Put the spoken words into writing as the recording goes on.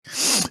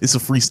It's a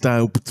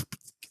freestyle.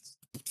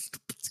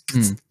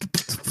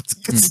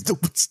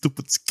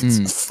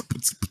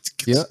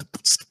 Yeah.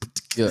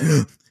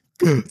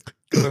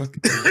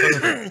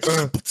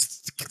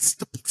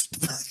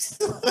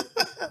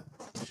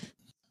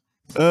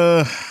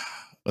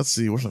 Let's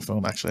see. Where's my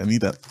phone? Actually, I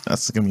need that.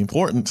 That's gonna be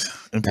important.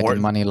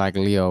 Making money like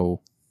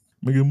Leo.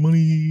 Making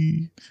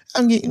money.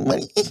 I'm getting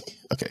money.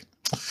 Okay.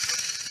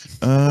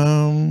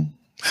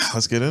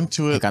 Let's get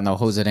into I it. got no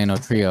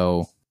Josedeno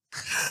trio.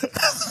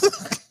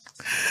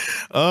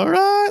 All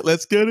right,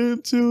 let's get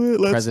into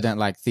it. President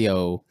like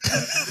Theodore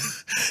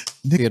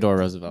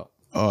Roosevelt.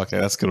 Oh,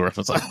 okay, that's a good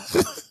reference.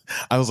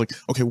 I was like,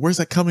 okay, where's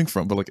that coming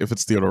from? But like, if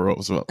it's Theodore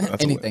Roosevelt,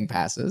 that's Anything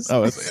passes.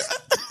 Oh,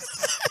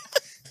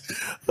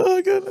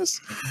 oh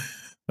goodness.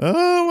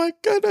 Oh my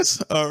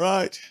goodness. All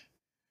right.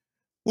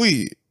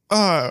 We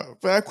are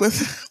back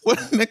with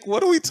Nick.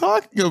 What are we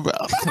talking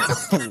about?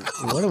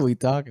 What are we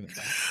talking about?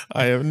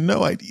 I have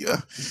no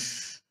idea.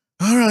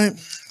 All right.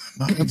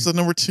 Episode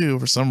number 2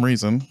 for some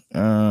reason.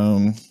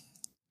 I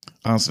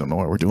honestly don't know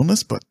why we're doing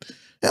this, but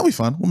it'll be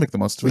fun. We'll make the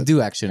most of it. We do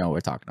actually know what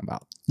we're talking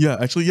about. Yeah,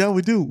 actually, yeah,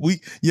 we do.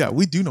 We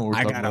do know what we're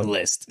talking about. I got a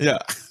list. Yeah,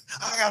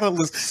 I got a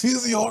list.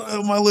 Here's the order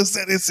of my list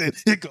that it's in.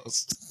 Here it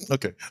goes.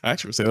 Okay, I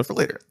actually will say that for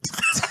later.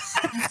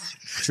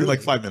 True,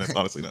 like 5 minutes,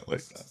 honestly, not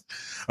like that.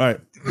 All right,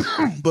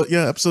 but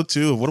yeah, episode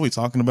 2 of what are we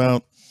talking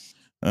about?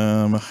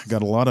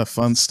 Got a lot of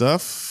fun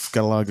stuff.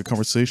 Got a lot of good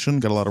conversation.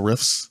 Got a lot of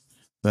riffs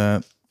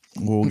that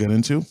we'll get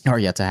into. Or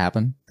yet to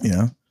happen.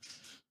 Yeah,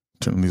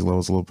 turning these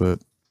levels a little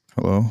bit.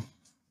 Hello.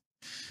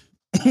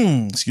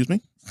 Excuse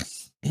me.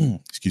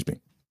 Excuse me.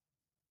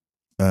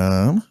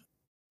 Yeah,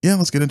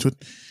 let's get into it.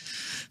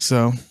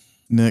 So,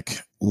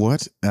 Nick,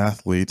 what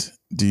athlete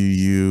do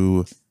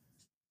you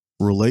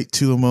relate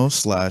to the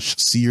most /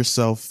 see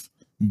yourself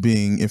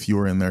being if you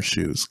were in their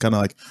shoes? Kind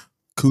of like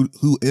who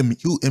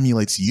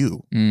emulates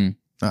you?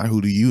 Not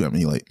who do you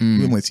emulate?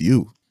 Who emulates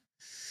you?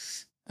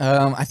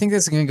 I think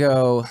this is gonna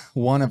go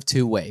one of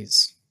two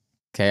ways.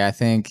 Okay, I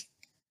think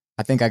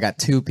I got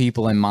two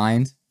people in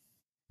mind,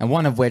 and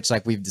one of which,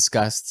 like we've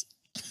discussed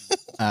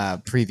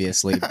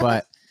previously,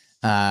 but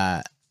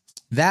that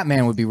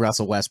man would be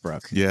Russell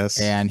Westbrook. Yes,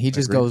 and he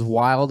just goes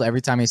wild every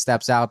time he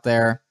steps out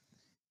there,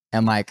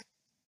 and like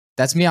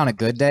that's me on a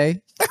good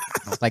day.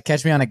 Like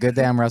catch me on a good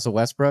day, I'm Russell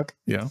Westbrook.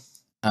 Yeah.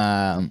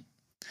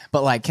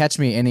 But like catch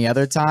me any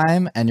other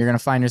time, and you're gonna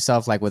find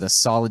yourself like with a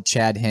solid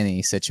Chad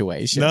Henne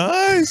situation.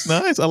 Nice.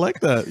 I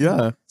like that.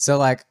 Yeah. So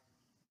like,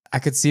 I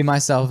could see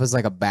myself as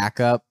like a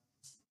backup,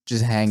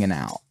 just hanging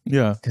out.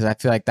 Yeah. Because I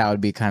feel like that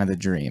would be kind of the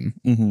dream.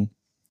 Mm-hmm.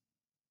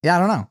 Yeah, I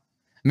don't know.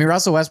 I mean,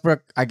 Russell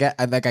Westbrook, I get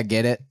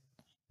it,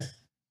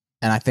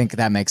 and I think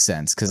that makes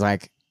sense. Because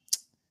like,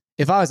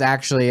 if I was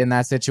actually in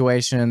that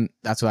situation,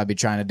 that's what I'd be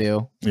trying to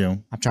do. Yeah.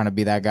 I'm trying to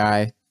be that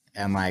guy,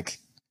 and like,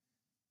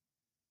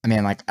 I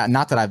mean, like,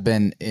 not that I've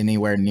been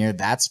anywhere near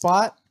that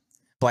spot,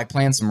 but like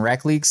playing some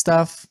rec league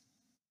stuff,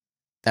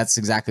 that's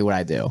exactly what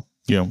I do.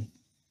 Yeah.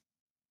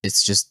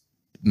 It's just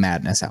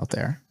madness out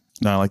there.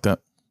 No, I like that.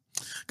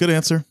 Good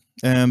answer.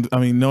 And I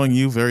mean, knowing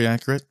you, very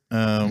accurate.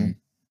 Yeah,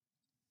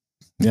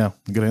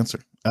 good answer.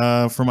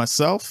 For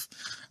myself,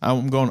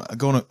 I'm going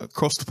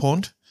across the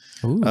pond.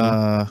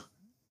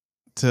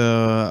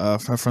 To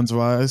friends of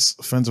ours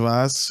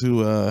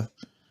who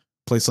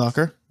play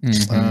soccer.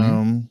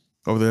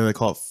 Over there they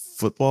call it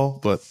football,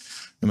 but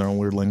in their own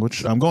weird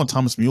language. I'm going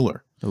Thomas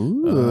Mueller.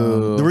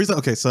 Ooh. The reason,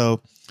 okay, so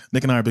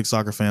Nick and I are big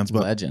soccer fans,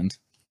 but Legend.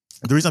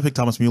 the reason I picked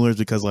Thomas Mueller is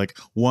because, like,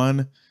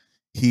 one,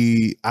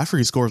 after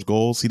he scores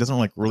goals, he doesn't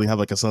like really have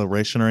like a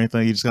celebration or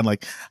anything. He just kind of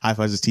like high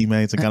fives his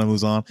teammates and kind of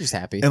moves on. Just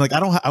happy. And like, I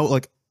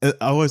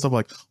always thought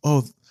like,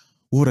 oh,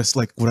 would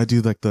I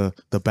do like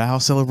the bow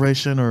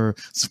celebration or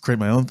create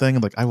my own thing?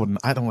 And like,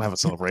 I don't have a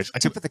celebration. I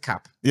tip of the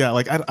cup. Yeah,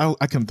 like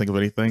I couldn't think of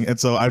anything. And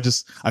so I feel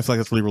like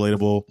that's really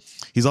relatable.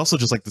 He's also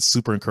just like the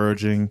super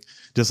encouraging,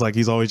 just like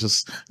he's always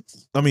just,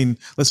 I mean,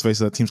 let's face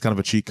it, that team's kind of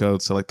a cheat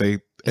code. So like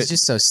it's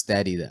just so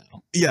steady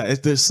though. Yeah,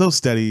 they're so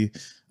steady.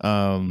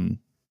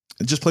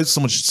 It just plays so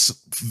much,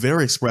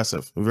 very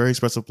expressive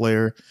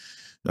player.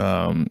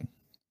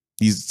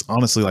 He's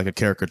honestly like a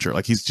caricature.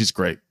 Like he's just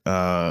great.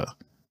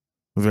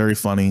 Very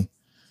funny.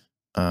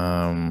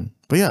 But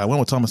yeah, I went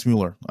with Thomas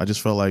Mueller. I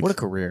just felt like what a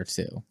career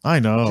too. I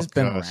know. Just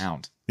been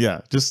around.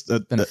 Yeah, just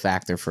been a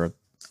factor for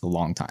a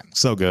long time.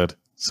 So good.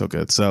 So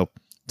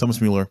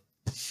Thomas Mueller.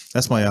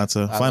 That's my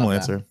answer. Final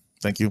answer.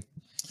 Thank you.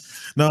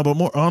 No, but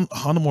more on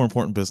the more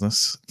important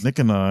business. Nick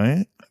and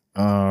I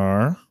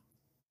are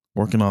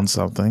working on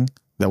something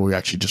that we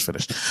actually just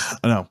finished.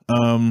 I know.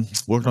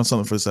 Working on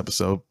something for this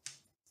episode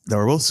that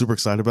we're both super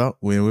excited about.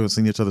 We haven't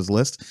seen each other's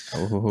list,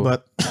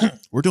 but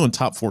we're doing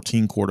top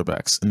 14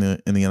 quarterbacks in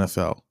the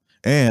NFL.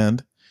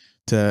 And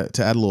to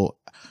add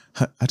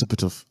a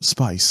bit of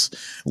spice,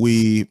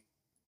 we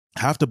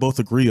have to both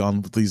agree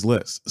on these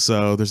lists.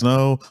 So there's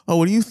no, oh,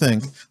 what do you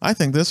think? I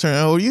think this, or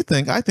oh, what do you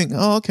think? I think,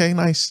 oh, okay,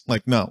 nice.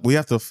 Like, no, we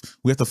have to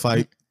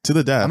fight to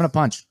the death. I'm gonna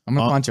punch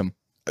him.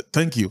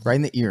 Thank you. Right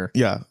in the ear.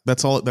 Yeah,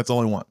 that's all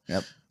I want.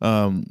 Yep.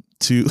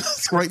 to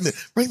right in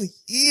the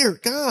ear.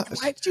 Gosh,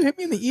 Why did you hit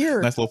me in the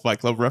ear? nice little Fight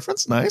Club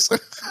reference. Nice.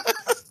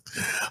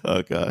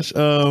 Oh gosh.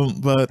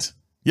 But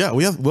yeah,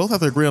 we'll have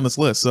to agree on this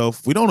list. So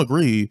if we don't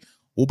agree,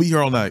 we'll be here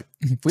all night.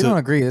 If we don't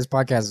agree, this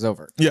podcast is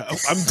over. Yeah,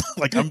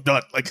 I'm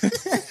done. Like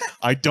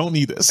I don't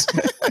need this.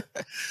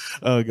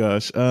 Oh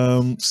gosh.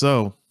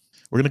 So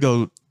we're gonna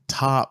go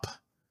top.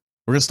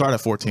 We're gonna start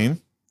at 14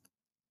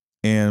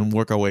 and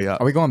work our way up.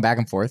 Are we going back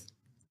and forth?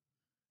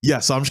 Yeah,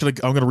 so I'm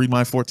gonna read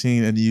my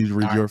 14 and you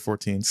read All your right.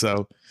 14.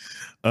 So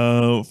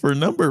for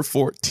number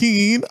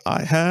 14,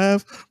 I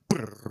have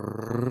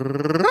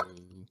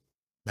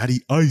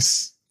Matty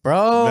Ice.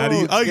 Bro,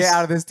 Matty Ice. get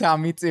out of this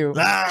town. Me too.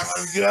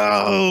 Let's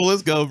go.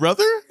 Let's go,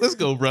 brother. Let's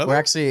go,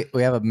 brother.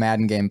 We have a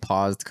Madden game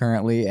paused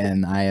currently,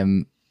 and I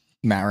am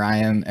Matt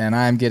Ryan, and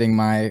I'm getting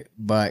my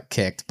butt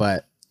kicked,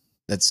 but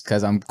that's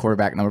because I'm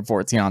quarterback number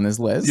 14 on this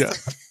list. Yeah.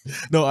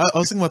 No, I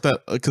was thinking about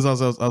that because I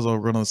was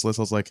running this list.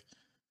 I was like,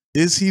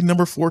 is he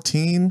number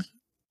 14?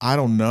 I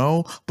don't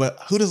know, but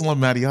who doesn't love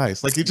Matty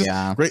Ice? Like, he just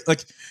great.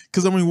 Like,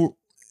 because I mean,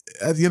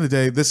 at the end of the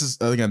day, this is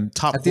again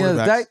top At the end of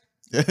the quarterback.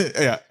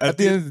 day, Yeah. at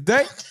the end of the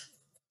day,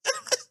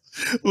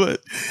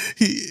 But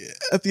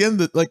at the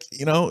end of like,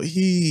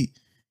 he's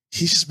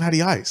just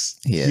Matty Ice.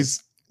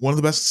 He's one of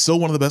the best, still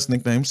one of the best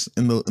nicknames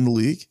in the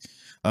league.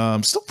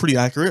 Still pretty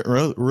accurate,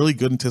 really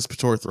good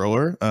anticipatory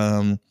thrower.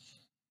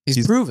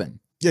 he's proven.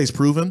 Yeah, he's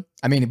proven.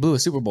 I mean, he blew a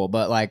Super Bowl,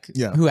 but like,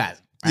 who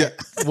hasn't? Right?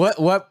 Yeah.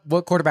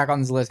 What quarterback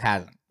on this list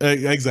hasn't?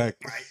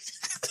 Exactly.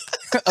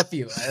 A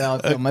few.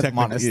 I'm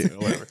honest. Yeah,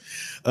 whatever.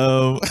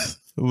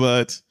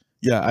 But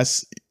yeah,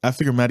 I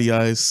figure Matty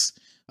Ice.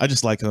 I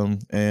just like him,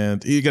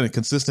 and he again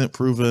consistent,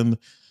 proven.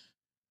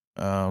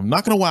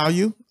 Not gonna wow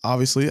you,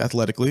 obviously,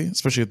 athletically,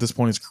 especially at this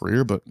point in his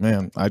career. But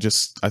man, I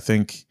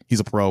think he's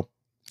a pro.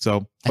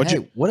 So,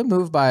 What a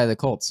move by the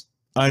Colts.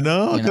 I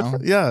know.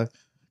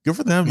 Good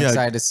for them. I'm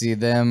excited to see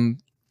them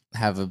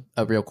have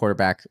a real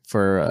quarterback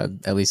for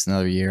at least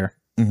another year.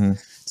 Mm-hmm.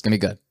 It's gonna be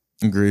good.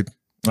 Agreed.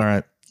 All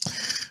right.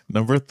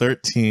 Number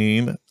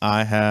 13,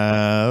 I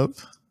have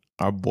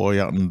our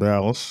boy out in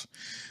Dallas,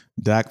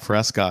 Dak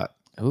Prescott.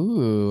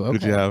 Ooh, okay.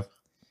 Who'd you have?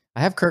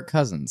 I have Kirk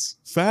Cousins.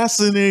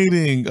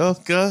 Fascinating. Oh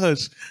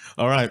gosh.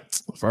 All right.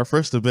 For our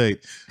first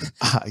debate,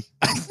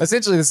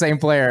 Essentially the same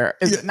player.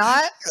 Is it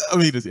not? I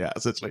mean, yeah,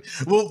 essentially.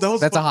 Well,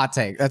 that's a hot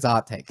take. That's a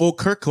hot take. Well,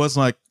 Kirk was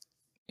like,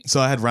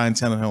 so I had Ryan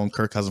Tannehill and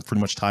Kirk Cousins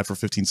pretty much tied for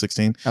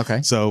 15-16.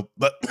 Okay. So,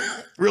 but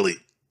really,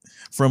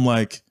 from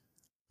like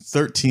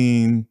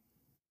 13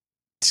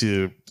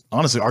 to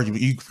honestly argue,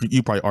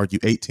 you probably argue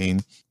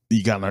 18.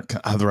 You got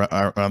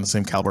on the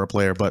same caliber of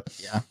player, but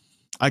yeah,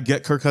 I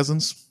get Kirk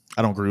Cousins.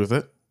 I don't agree with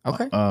it.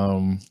 Okay.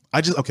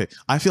 I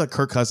feel like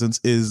Kirk Cousins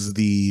is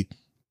the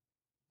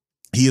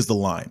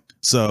line.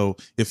 So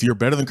if you're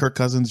better than Kirk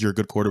Cousins, you're a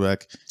good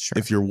quarterback. Sure.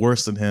 If you're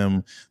worse than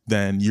him,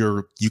 then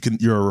you're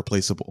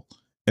replaceable.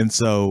 And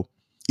so,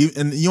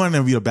 and you might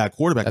never be a bad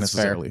quarterback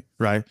necessarily,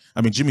 right?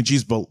 I mean, Jimmy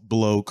G's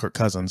below Kirk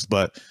Cousins,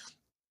 but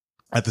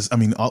at this, I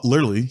mean,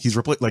 literally, he's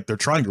like they're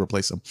trying to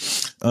replace him.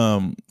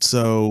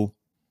 So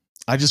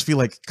I just feel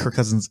like Kirk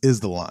Cousins is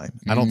the line.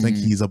 I don't think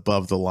he's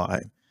above the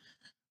line.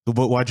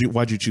 But why'd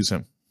you choose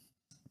him?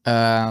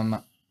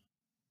 I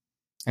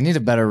need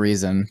a better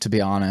reason, to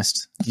be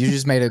honest. You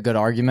just made a good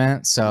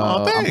argument, so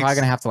I'm probably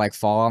gonna have to like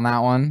fall on that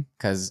one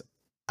because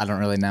I don't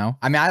really know.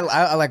 I mean,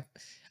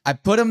 I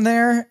put him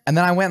there, and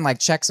then I went and like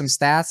checked some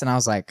stats, and I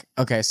was like,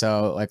 okay,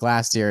 so like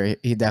last year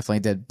he definitely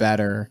did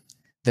better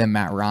than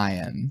Matt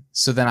Ryan.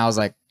 So then I was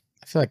like,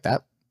 I feel like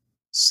that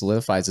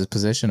solidifies his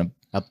position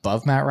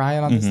above Matt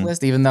Ryan on this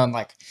list, even though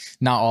like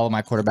not all of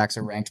my quarterbacks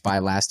are ranked by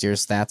last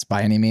year's stats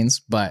by any means,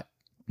 but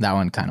that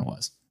one kind of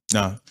was.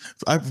 No,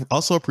 I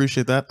also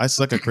appreciate that. I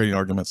suck at creating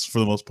arguments for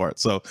the most part,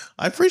 so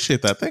I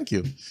appreciate that. Thank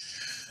you.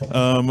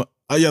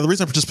 The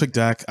reason I just picked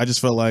Dak, I just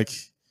felt like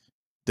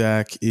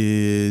Dak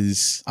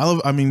is.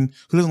 I mean,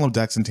 who doesn't love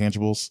Dak's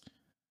intangibles?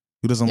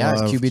 Who doesn't love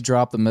his QB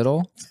drop the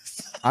middle?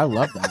 I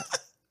love that.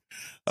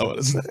 I want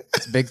to say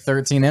it's big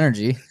 13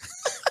 energy.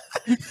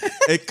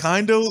 It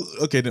kind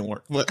of didn't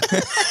work, but.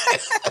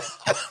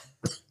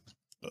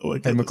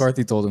 And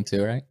McCarthy told him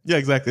to, right? Yeah,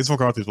 exactly. It's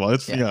McCarthy's fault.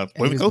 It's he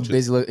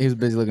was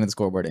busy looking at the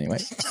scoreboard anyway.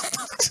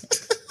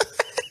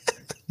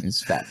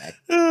 He's fat neck.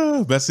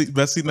 Best seat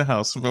in the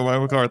house by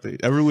McCarthy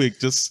every week.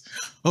 Just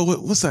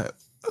what's that?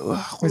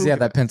 What does he have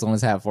that pencil in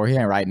his hat for? He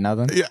ain't writing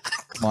nothing. Yeah,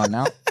 come on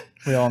now.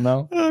 We all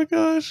know. Oh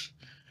gosh.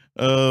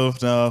 Oh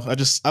no.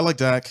 I like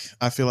Dak.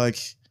 I feel like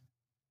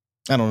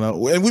I don't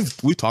know. And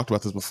we've talked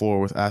about this before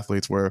with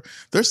athletes where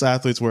there's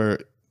athletes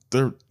where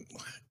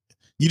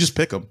you just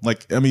pick them.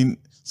 Like I mean.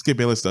 Skip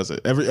Bayless does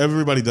it.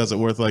 Everybody does it.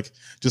 Where like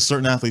just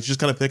certain athletes, you just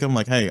kind of pick them.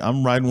 Like, hey,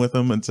 I'm riding with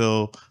them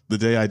until the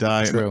day I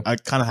die. True. And I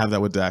kind of have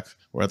that with Dak,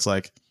 where it's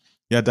like,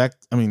 yeah, Dak.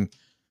 I mean,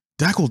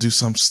 Dak will do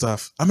some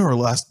stuff. I remember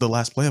the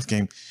last playoff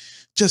game,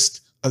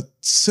 just a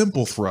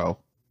simple throw.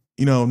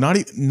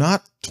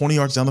 Not 20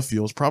 yards down the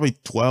field, probably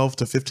 12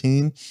 to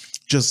 15,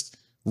 just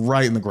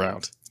right in the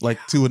ground, like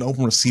to an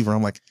open receiver.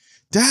 I'm like,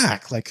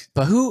 Dak, like.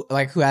 But who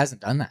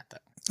hasn't done that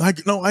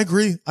though? I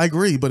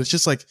agree, but it's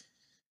just like.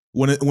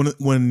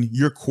 when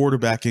your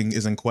quarterbacking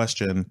is in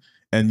question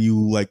and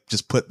you like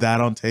just put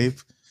that on tape,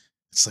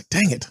 it's like,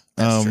 dang it.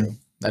 That's true.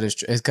 That is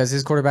true. It's because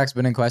his quarterback's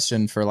been in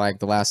question for like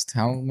the last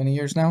how many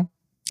years now?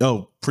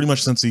 Oh, pretty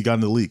much since he got in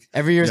the league.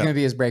 Every year is going to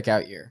be his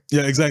breakout year.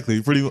 Yeah,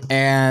 exactly.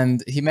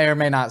 And he may or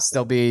may not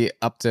still be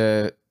up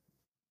and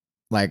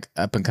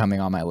coming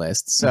on my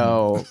list.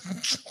 So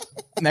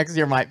next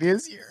year might be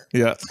his year.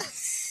 Yeah.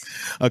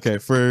 Okay,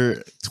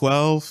 for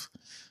 12,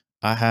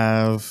 I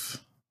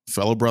have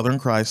fellow brother in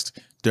Christ,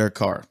 Derek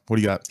Carr. What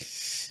do you got?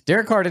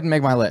 Derek Carr didn't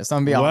make my list. I'm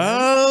gonna be honest.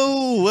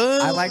 Whoa.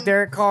 I like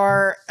Derek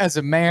Carr as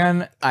a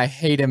man. I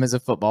hate him as a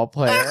football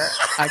player.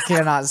 I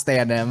cannot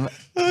stand him.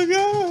 Oh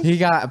God. He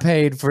got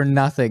paid for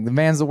nothing. The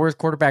man's the worst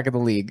quarterback in the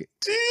league.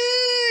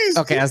 Jeez.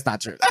 Okay, that's not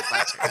true.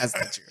 That's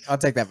not true. I'll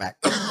take that back.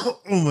 Oh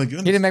my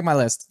goodness. He didn't make my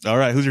list. All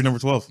right, who's your number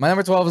 12? My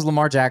number 12 is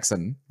Lamar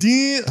Jackson.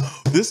 Damn,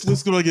 this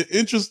list's gonna get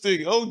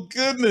interesting. Oh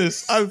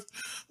goodness.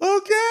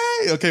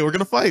 Okay, we're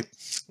gonna fight.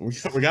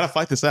 We gotta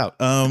fight this out.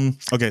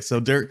 Okay, so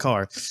Derek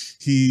Carr,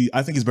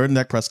 I think he's better than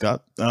Dak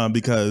Prescott.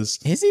 Because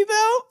is he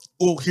though?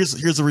 Well, here's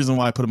the reason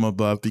why I put him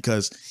above,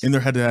 because in their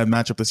head-to-head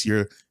matchup this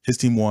year, his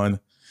team won,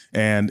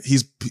 and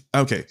he's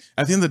okay.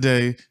 At the end of the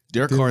day,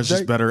 Derek Carr is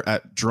just better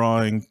at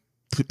drawing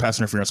pass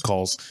interference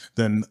calls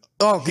than.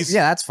 Oh,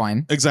 yeah, that's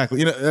fine. Exactly.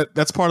 You know,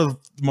 that's part of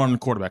modern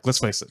quarterback. Let's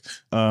face it.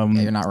 Yeah,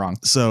 you're not wrong.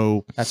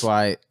 So that's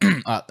why.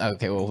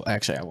 Okay, well,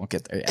 actually, I won't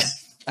get there yet.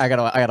 I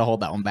gotta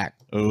hold that one back.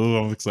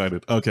 Oh, I'm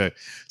excited. Okay,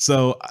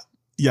 so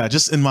yeah,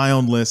 just in my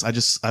own list, I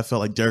felt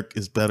like Derek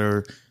is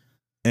better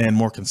and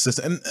more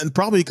consistent, and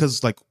probably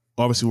because like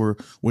obviously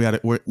we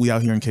out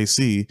here in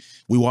KC,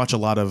 we watch a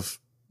lot of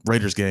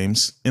Raiders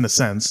games in a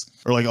sense,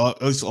 or like I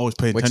always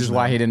pay attention. Which is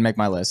why he didn't make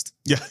my list.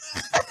 Yeah.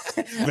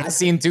 I've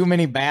seen too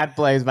many bad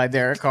plays by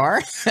Derek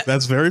Carr.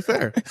 That's very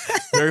fair.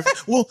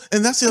 Well,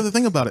 and that's the other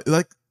thing about it.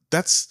 Like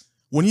that's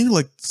when you're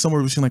like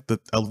somewhere between like the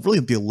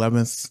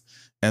 11th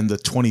and the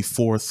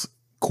 24th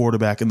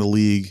quarterback in the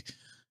league,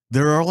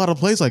 there are a lot of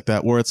plays like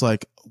that where it's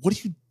like, what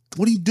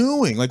are you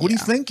doing? Like, what are you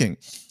thinking?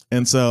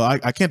 And so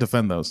I can't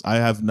defend those. I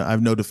have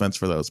no defense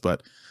for those,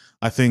 but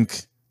I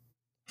think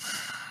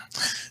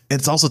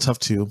it's also tough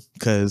too,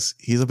 because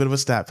he's a bit of a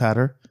stat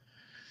patter.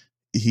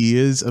 He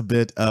is a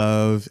bit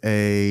of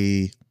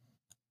a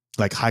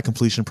like high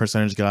completion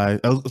percentage guy,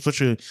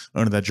 especially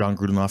under that John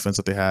Gruden offense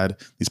that they had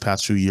these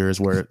past few years,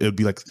 where it would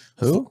be like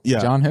who? Yeah,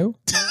 John who?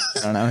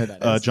 I don't know who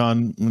that is.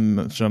 John,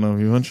 who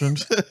you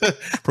mentioned,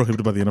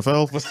 prohibited by the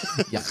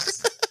NFL.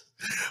 Yes,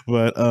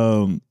 but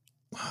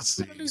let's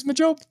see. Lose my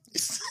job.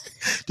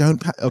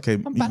 Don't. Okay,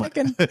 I'm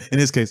panicking. In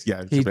his case,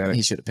 yeah,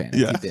 he should have panicked.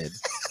 Yeah.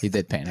 He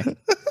did panic.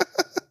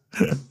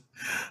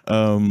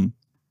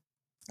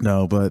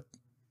 No, but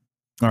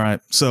all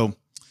right. So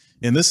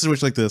in this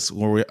situation like this,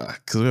 where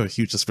because we have a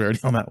huge disparity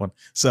on that one.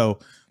 So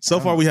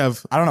far we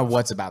have. I don't know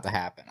what's about to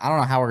happen. I don't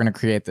know how we're going to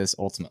create this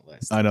ultimate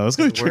list. I know it's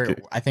going to be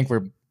tricky. I think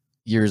we're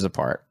years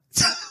apart.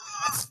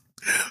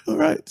 All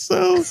right.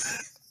 So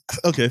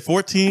okay,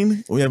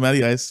 14 we have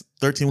Matty Ice.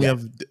 13 we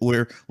have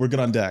we're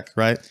good on Dak,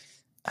 right?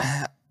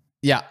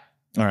 Yeah.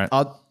 All right.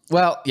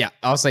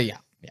 I'll say yeah.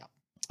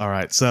 All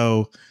right.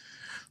 So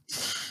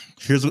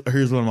here's what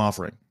I'm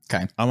offering.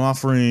 Okay. I'm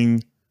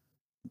offering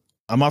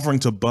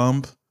to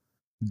bump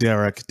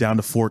Derek down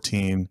to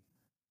 14,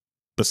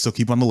 but still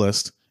keep on the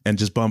list, and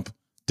just bump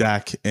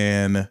Dak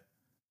and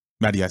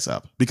Matty Ice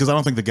up, because I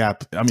don't think the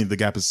gap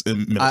is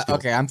minuscule.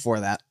 Okay, I'm for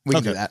that. We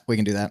can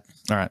do that.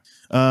 All right.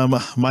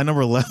 My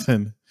number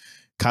 11,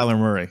 Kyler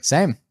Murray.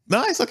 Same.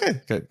 Nice.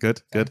 Okay.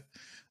 Good.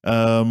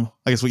 I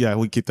guess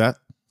we keep that.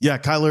 Yeah,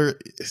 Kyler.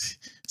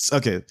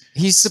 Okay.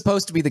 He's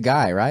supposed to be the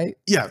guy, right?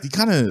 Yeah, he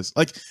kind of is.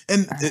 Like,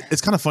 and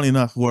it's kind of funny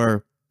enough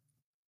where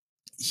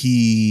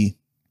because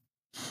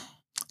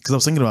I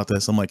was thinking about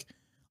this, I'm like,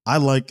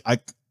 I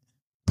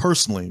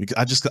personally, because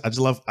I just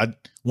love,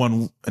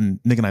 and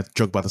Nick and I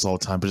joke about this all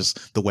the time, but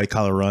just the way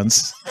Kyler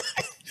runs,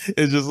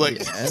 it's just like,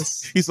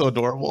 he's so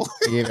adorable.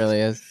 He really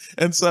is.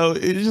 And so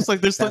it's just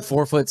like, there's that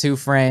 4'2"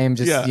 frame,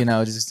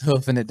 just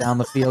hoofing it down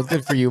the field.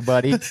 Good for you,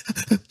 buddy.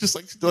 Just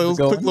like those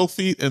quick little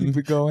feet, and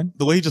keep going.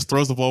 The way he just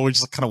throws the ball, where he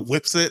just kind of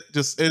whips it,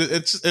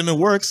 and it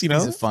works, He's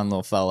a fun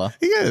little fella.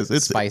 He is.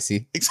 It's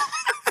spicy.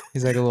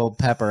 He's like a little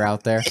pepper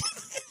out there.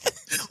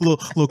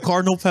 little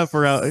Cardinal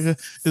pepper out,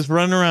 just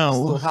running around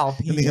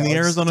in the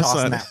Arizona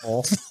side.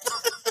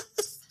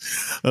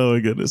 Oh my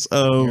goodness!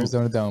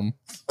 Arizona Dome.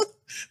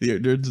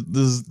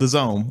 The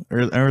zone,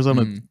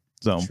 Arizona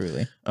zone.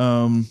 Truly.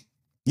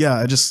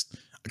 Yeah,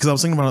 because I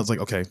was thinking about it, it's like,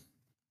 okay,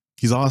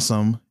 he's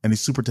awesome and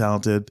he's super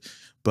talented,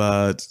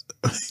 but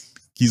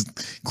he's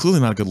clearly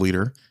not a good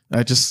leader.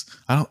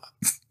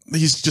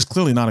 He's just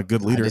clearly not a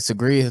good leader. I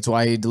disagree. That's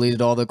why he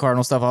deleted all the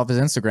Cardinal stuff off his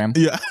Instagram.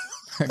 Yeah.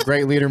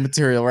 Great leader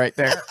material right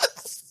there.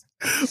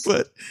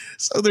 But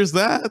so there's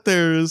that.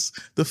 There's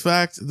the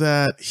fact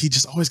that he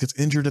just always gets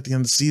injured at the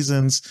end of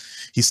seasons.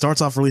 He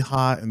starts off really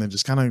hot and then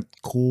just kind of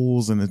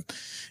cools, and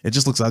it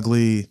just looks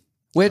ugly.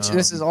 Which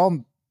this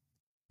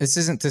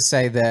isn't to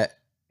say that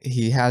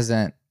he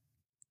hasn't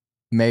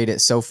made it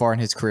so far in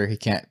his career, he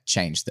can't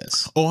change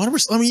this. Oh,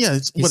 100%. I mean, yeah,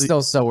 it's He's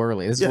still so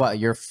early. This is what,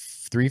 year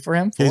 3 for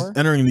him? 4? He's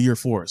entering into year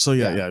 4. So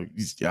yeah,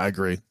 I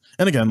agree.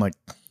 And again, like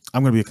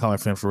I'm gonna be a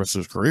Kyler fan for the rest of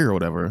his career or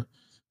whatever.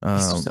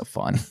 He's so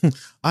fun.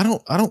 I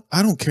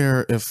don't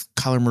care if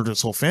Kyler murdered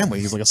his whole family.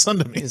 He's like a son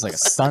to me. He's like a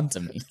son to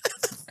me.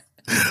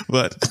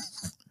 But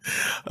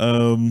I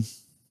don't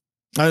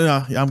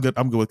know. Yeah, I'm good.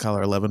 I'm good with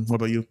Kyler 11. What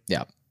about you?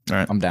 Yeah. All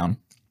right. I'm down.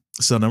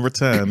 So number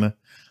 10,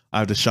 I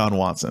have Deshaun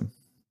Watson.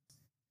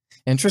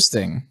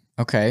 Interesting.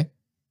 Okay.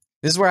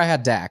 This is where I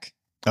had Dak.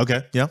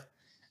 Okay. Yeah.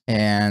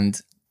 And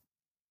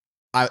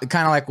I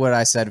kind of like what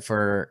I said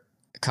for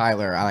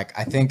Kyler.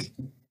 I think,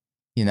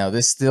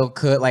 this still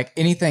could, like,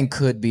 anything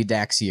could be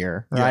Dak's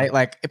year, right? Yeah.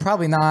 Like,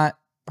 probably not.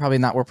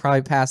 We're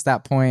probably past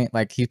that point.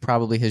 Like, he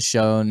probably has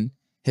shown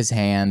his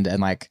hand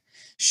and like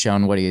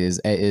shown what he is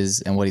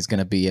and what he's going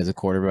to be as a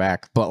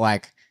quarterback. But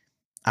like,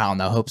 I don't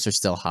know, hopes are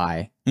still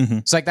high. Mm-hmm.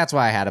 So like, that's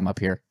why I had him up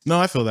here. No,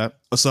 I feel that.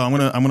 So I'm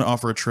gonna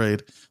offer a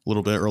trade a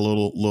little bit, or a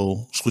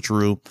little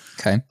switcheroo.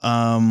 Okay.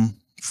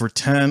 For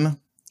 10,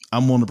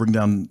 I'm willing to bring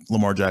down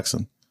Lamar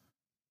Jackson,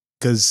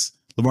 because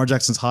Lamar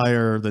Jackson's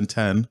higher than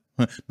 10.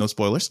 No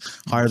spoilers.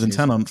 Higher than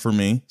 10 for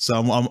me. So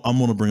I'm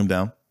willing to bring him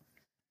down.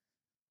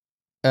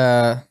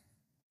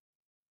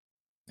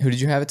 Who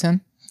did you have at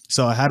 10?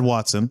 So I had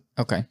Watson.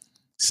 Okay.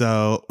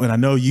 So, and I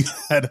know you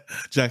had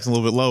Jackson a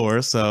little bit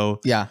lower. So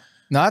yeah,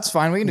 no, that's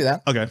fine. We can do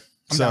that. Okay.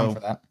 I'm down for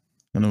that.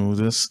 I know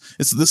this.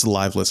 This is a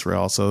live list for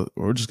all. So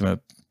we're just gonna.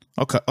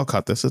 I'll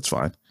cut this. It's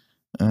fine.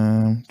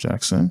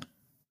 Jackson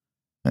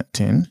at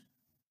 10.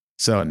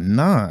 So at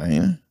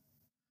 9.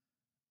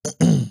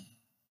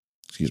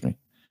 Excuse me.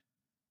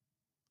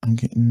 I'm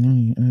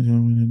getting.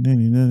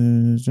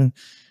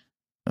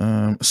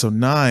 So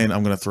 9.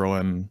 I'm gonna throw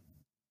in.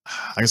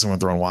 I guess I'm gonna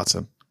throw in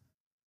Watson.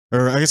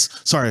 Or I guess,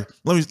 sorry,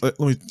 let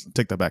me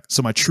take that back.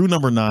 So my true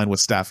number 9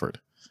 was Stafford.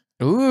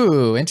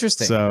 Ooh,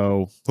 interesting.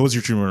 So what was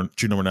your true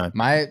number 9?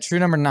 My true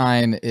number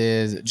 9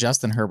 is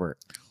Justin Herbert.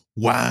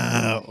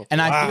 Wow.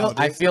 And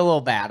I feel a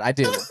little bad. I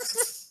do.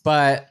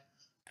 But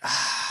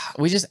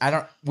we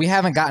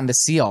haven't gotten to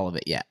see all of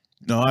it yet.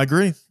 No, I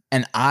agree.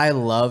 And I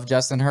love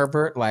Justin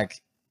Herbert.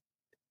 Like,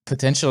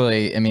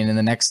 potentially, I mean, in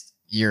the next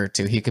year or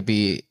two, he could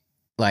be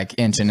like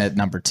inching at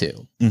number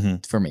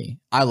 2 for me.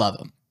 I love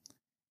him.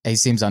 He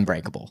seems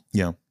unbreakable.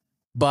 Yeah.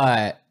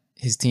 But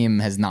his team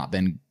has not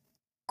been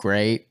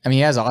great. I mean,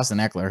 he has Austin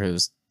Eckler,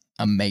 who's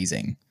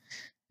amazing.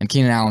 And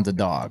Keenan Allen's a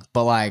dog.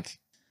 But, like,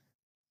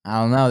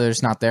 I don't know. They're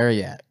just not there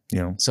yet.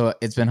 Yeah. So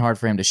it's been hard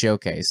for him to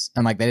showcase.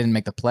 And, like, they didn't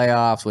make the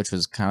playoffs, which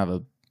was kind of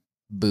a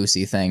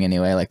Boosie thing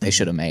anyway. Like, they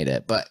should have made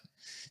it. But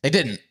they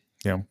didn't.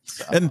 Yeah.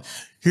 So. And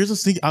here's a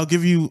sneaky, I'll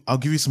give you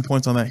some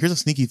points on that. Here's a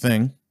sneaky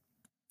thing.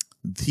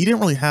 He didn't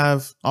really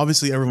have,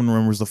 obviously, everyone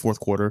remembers the fourth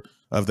quarter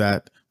of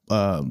that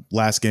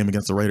last game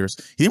against the Raiders.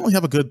 He didn't really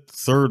have a good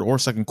third or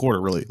second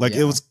quarter, really. Like,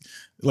 it was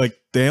like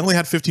they only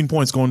had 15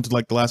 points going to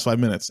like the last 5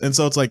 minutes. And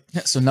so it's like,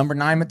 so number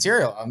 9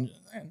 material.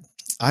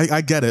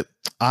 I get it.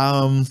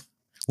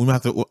 We might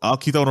have to, I'll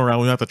keep that one around.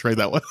 We might have to trade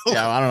that one.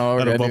 Yeah, I don't know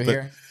what we're gonna do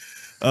here.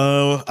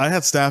 I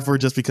had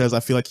Stafford just because I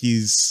feel like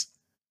he's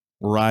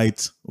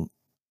right.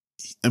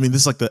 I mean,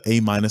 this is like the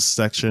A-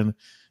 section,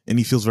 and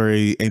he feels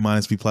very A-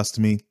 B+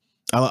 to me.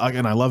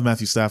 I love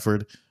Matthew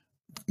Stafford.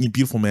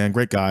 Beautiful man,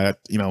 great guy,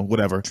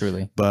 whatever.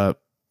 Truly.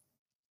 But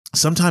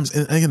sometimes,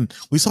 and again,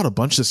 we saw it a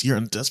bunch this year,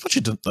 and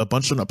especially a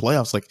bunch in the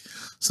playoffs, like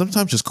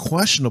sometimes just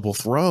questionable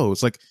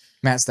throws. Like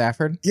Matt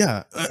Stafford?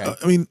 Yeah. Okay.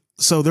 I mean,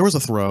 so there was a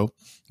throw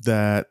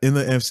that in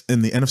the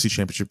NFC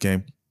Championship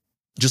game,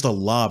 just a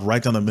lob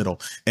right down the middle.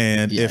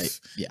 And if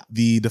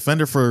the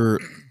defender for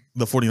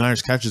the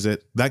 49ers catches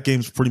it, that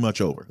game's pretty much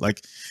over.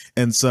 Like,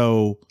 and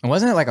so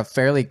wasn't it like a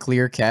fairly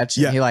clear catch?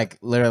 Yeah. And he like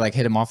literally like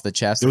hit him off the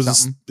chest or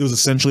something. It was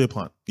essentially a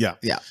punt. Yeah.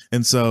 Yeah.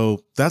 And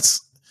so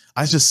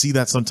I just see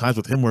that sometimes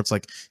with him where it's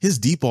like his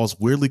deep ball's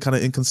weirdly kind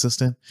of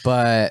inconsistent.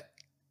 But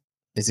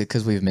is it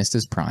because we've missed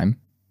his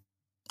prime?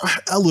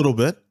 A little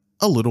bit,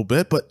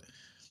 but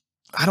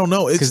I don't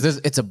know. Because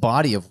it's a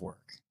body of work.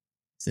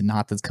 Is it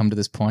not that's come to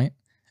this point?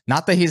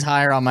 Not that he's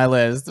higher on my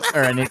list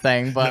or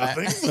anything, but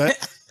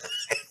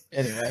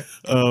anyway.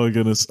 Oh my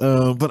goodness.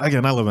 But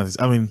again, I love Matthews.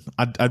 I mean,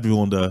 I'd be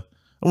willing to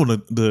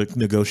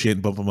negotiate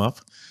and bump him up,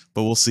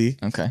 but we'll see.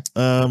 Okay.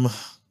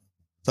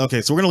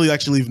 Okay, so we're gonna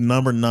actually leave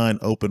number 9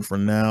 open for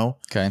now.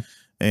 Okay.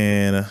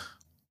 And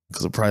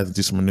because we'll probably have to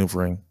do some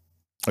maneuvering.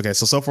 Okay,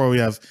 so far we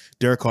have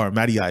Derek Carr,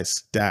 Matty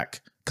Ice, Dak,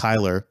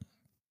 Kyler,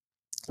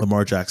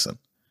 Lamar Jackson.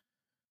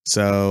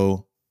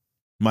 So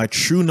my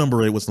true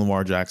number 8 was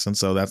Lamar Jackson,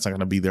 so that's not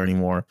gonna be there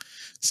anymore.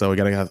 So we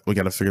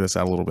gotta figure this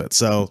out a little bit.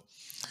 So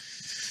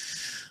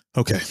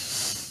okay.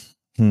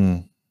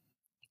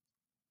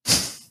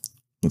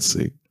 Let's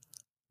see.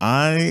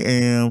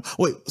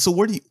 So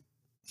where do you,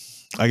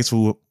 I guess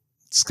we'll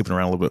skipping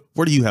around a little bit.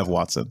 Where do you have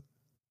Watson?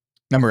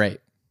 Number 8.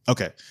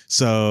 Okay.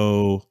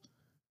 So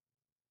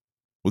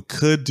we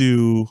could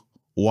do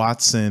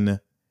Watson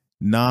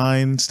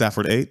 9,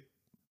 Stafford 8.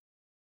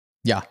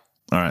 Yeah.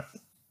 All right.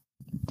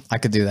 I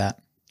could do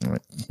that. All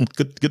right.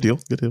 Good deal.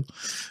 Good deal.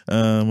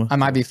 I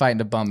might be fighting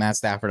to bump Matt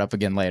Stafford up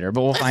again later,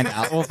 but we'll find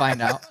out. We'll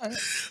find out.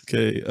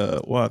 Okay.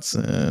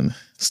 Watson,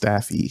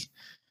 Staffy.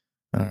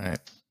 All right.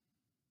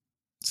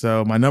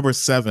 So my number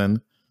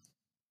 7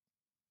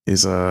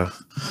 is the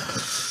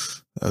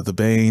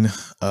bane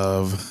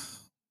of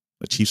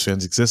a Chiefs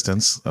fan's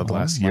existence of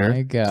last year. Oh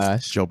my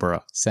gosh. Joe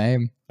Burrow.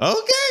 Same. Okay.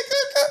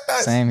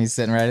 Good. Same. He's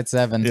sitting right at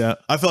 7. Yeah.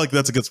 I feel like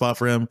that's a good spot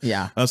for him.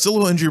 Yeah. Still a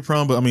little injury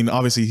prone, but I mean,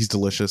 obviously he's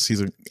delicious.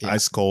 He's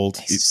ice cold.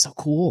 He's so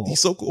cool.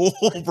 He's so cool,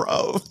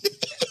 bro.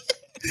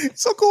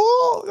 So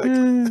cool.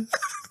 Like,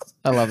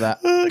 I love that.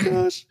 oh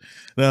gosh.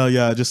 No,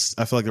 yeah, I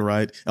feel like you're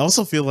right. I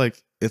also feel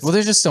like it's Well,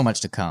 there's just so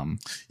much to come.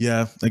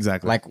 yeah,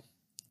 exactly. Like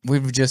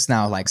we've just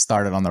now like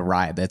started on the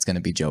ride that's going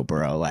to be Joe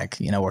Burrow. Like,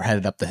 you know, we're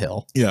headed up the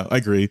hill. Yeah, I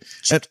agree.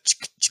 And-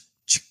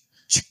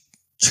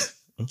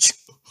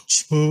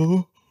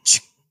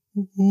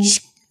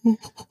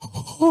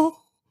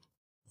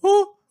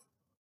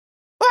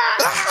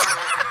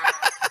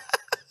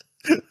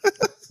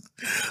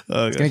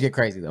 It's going to get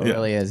crazy though. It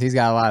really is. He's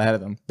got a lot ahead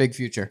of him. Big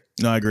future.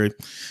 No, I agree.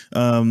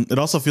 It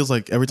also feels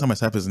like every time I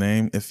type his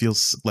name, it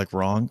feels like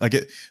wrong. Like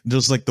it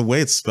just like the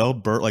way it's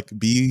spelled, Burt, like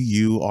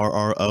Burrow.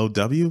 I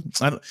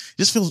don't. It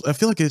just feels. I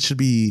feel like it should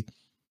be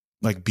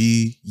like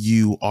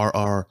Burrough,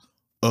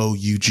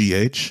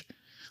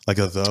 like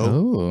a though,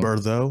 Ooh.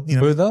 Burtho. You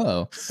know,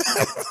 Burrow.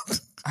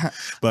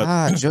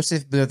 but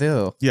Joseph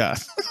Burrow. yeah,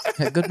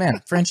 Good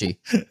man. Frenchie.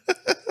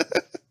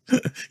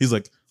 he's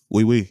like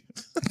oui.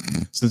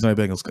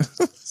 Cincinnati Bengals.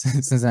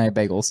 Cincinnati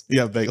Bagels.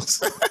 Yeah,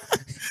 bagels.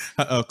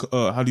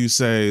 How do you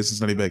say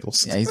Cincinnati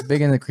Bagels? Yeah, he's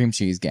big in the cream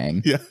cheese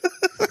gang. Yeah.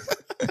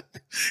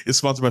 It's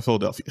sponsored by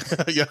Philadelphia.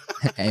 Yeah.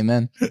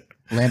 Amen.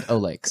 Land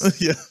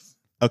O'Lakes. Yeah.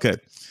 Okay.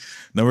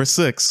 Number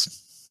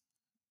 6.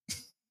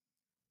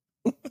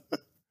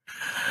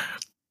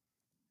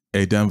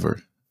 Hey,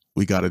 Denver,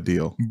 we got a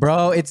deal.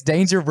 Bro, it's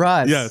Danger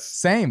Russ. Yes.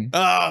 Same.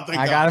 Oh, thank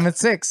I God. got him at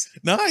 6.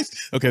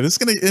 Nice. Okay, this is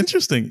gonna be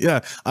interesting.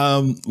 Yeah.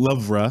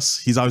 Love Russ.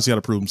 He's obviously got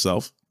to prove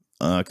himself.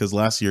 Because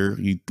last year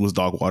he was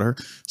dog water.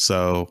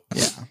 So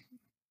Yeah.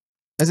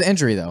 There's an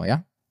injury though,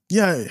 yeah?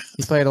 yeah,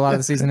 He's played a lot of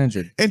the season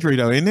injured. injury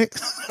though, ain't it?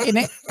 Hey,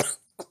 Nick.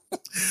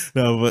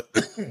 No,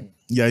 but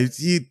yeah,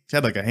 he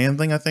had like a hand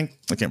thing. I think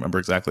I can't remember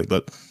exactly,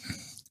 but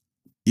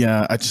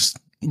yeah,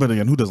 But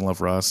again, who doesn't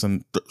love Russ?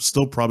 And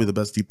still probably the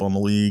best deep on the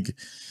league.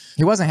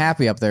 He wasn't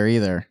happy up there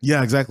either.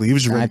 Yeah, exactly. He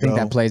was just And ready I think to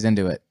go. that plays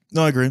into it.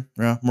 No, I agree.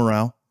 Yeah,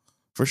 morale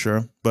for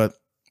sure. But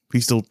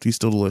he's still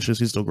delicious.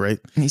 He's still great.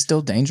 He's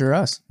still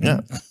dangerous.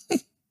 Yeah.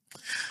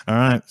 All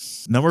right,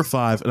 number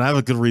 5, and I have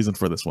a good reason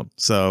for this one.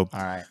 So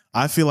All right.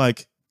 I feel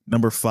like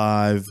number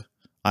 5,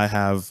 I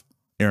have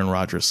Aaron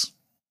Rodgers,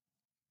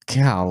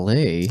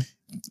 Golly.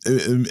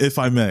 if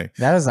I may.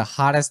 That is the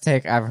hottest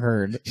take I've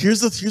heard.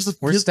 Here's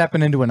We're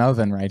stepping into an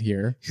oven right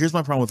here. Here's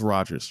my problem with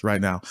Rodgers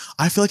right now.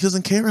 I feel like he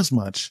doesn't care as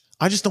much.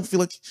 I just don't feel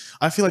like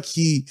I feel like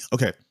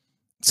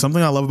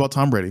something I love about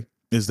Tom Brady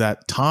is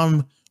that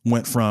Tom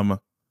went from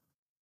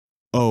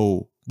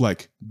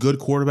like good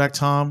quarterback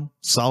Tom,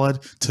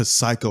 solid, to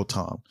psycho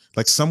Tom.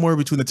 Like somewhere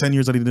between the 10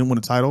 years that he didn't win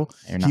a title,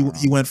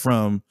 he went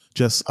from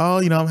just,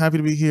 I'm happy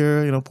to be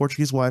here,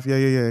 Portuguese wife,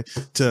 yeah,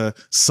 to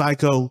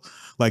psycho,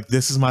 like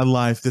this is my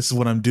life, this is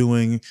what I'm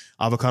doing,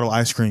 avocado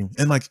ice cream.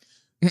 And like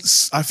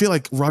I feel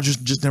like Rodgers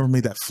just never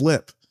made that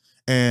flip.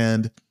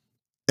 And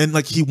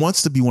like he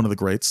wants to be one of the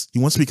greats. He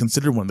wants to be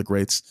considered one of the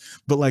greats.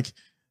 But like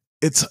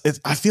it's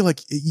I feel like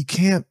you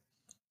can't.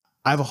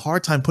 I have a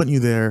hard time putting you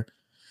there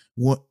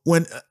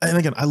when and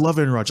again, I love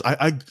Aaron Rodgers.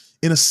 I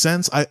in a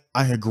sense I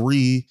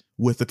agree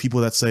with the people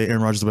that say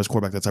Aaron Rodgers is the best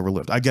quarterback that's ever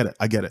lived. I get it.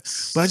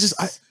 But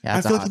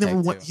I feel like he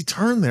never went. He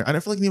turned there. I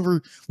feel like he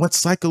never went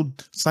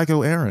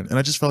psycho Aaron. And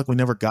I just felt like we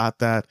never got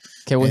that.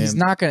 Okay, well, he's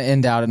not going to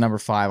end out at number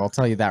 5. I'll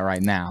tell you that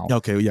right now.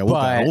 Okay, yeah,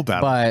 we'll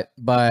battle.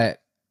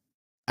 But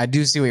I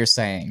do see what you're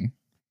saying.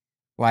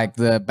 Like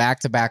the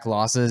back-to-back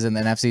losses in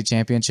the NFC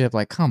Championship.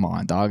 Like, come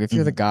on, dog. If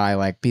you're the guy,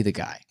 like, be the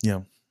guy.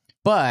 Yeah.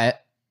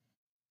 But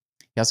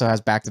he also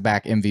has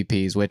back-to-back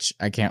MVPs, which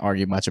I can't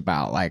argue much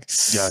about. Like,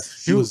 yeah,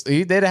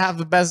 he did have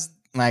the best.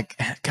 Like,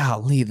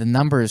 golly, the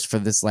numbers for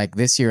this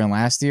year and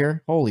last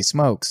year. Holy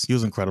smokes. He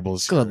was incredible.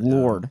 Good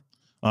Lord.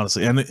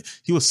 Honestly. And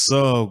he was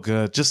so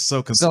good. Just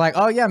so consistent. So like,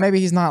 oh yeah, maybe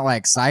he's not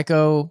like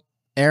psycho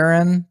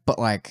Aaron, but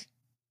like,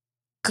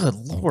 good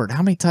Lord,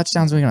 how many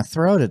touchdowns are we going to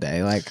throw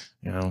today? Like,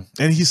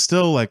 and he's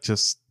still like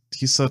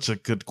he's such a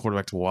good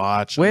quarterback to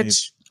watch.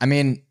 Which, I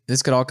mean,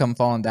 this could all come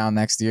falling down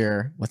next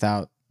year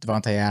without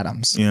Devontae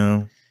Adams.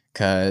 Yeah.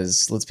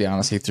 Because let's be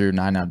honest, he threw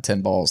 9 out of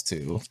 10 balls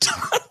to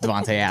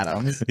Devontae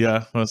Adams.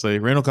 Yeah, I was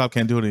like, Randall Cobb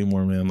can't do it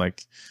anymore, man.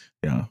 Like,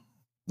 yeah,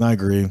 I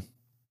agree.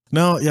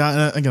 No,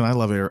 yeah, and again, I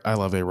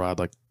love A-Rod.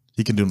 Like,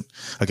 he can do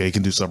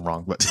something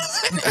wrong, but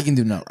he can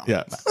do no wrong.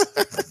 Yeah,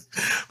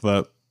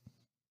 but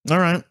all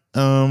right.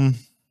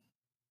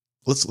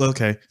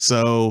 Okay.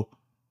 So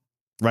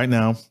right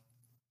now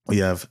we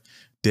have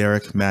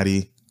Derek,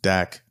 Matty,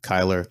 Dak,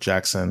 Kyler,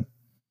 Jackson,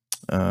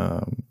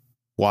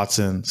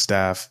 Watson,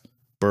 Staff,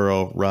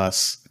 Burrow,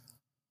 Russ.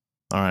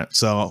 All right.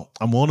 So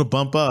I'm willing to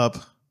bump up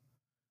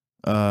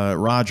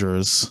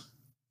Rodgers.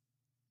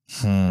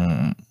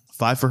 5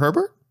 for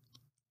Herbert?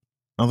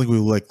 I don't think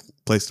we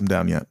placed him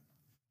down yet.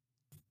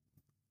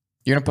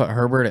 You're gonna put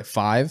Herbert at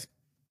 5?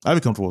 I'd be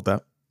comfortable with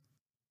that.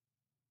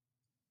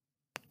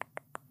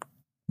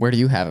 Where do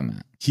you have him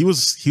at? He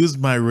was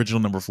my original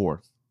number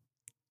 4.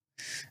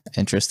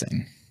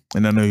 Interesting.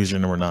 And I know he's your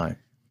number 9.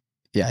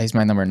 Yeah, he's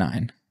my number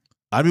 9.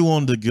 I'd be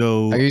willing to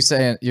go. Are you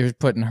saying you're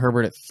putting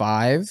Herbert at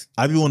 5?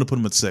 I'd be willing to put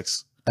him at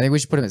 6. I think we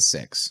should put him at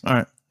 6. All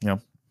right. Yeah.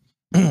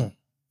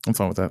 I'm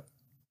fine with that.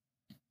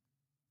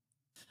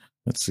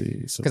 Let's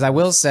see. Because I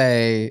will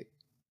say,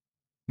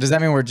 does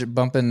that mean we're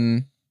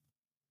bumping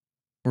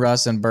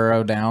Russ and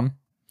Burrow down?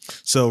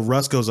 So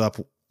Russ goes up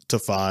to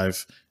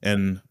 5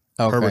 and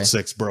Okay. Herbert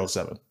 6, Burrow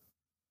 7.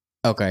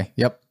 Okay.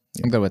 Yep.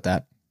 I'm good with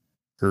that.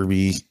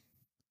 Kirby.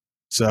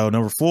 So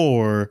number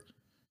 4,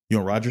 you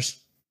want Rodgers?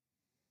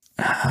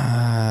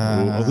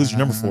 Who's your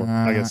number 4?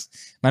 I guess.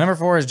 My number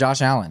 4 is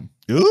Josh Allen.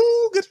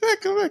 Ooh, good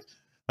pick. Good pick.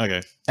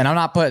 Okay. And I'm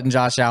not putting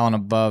Josh Allen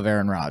above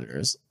Aaron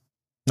Rodgers.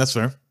 That's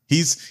fair.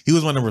 He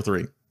was my number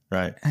 3.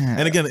 Right.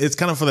 And again, it's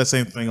kind of for that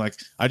same thing. Like,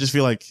 I just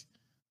feel like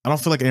I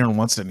don't feel like Aaron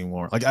wants it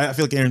anymore. Like, I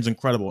feel like Aaron's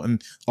incredible.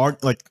 And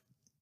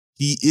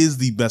he is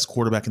the best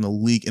quarterback in the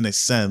league in a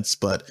sense,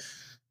 but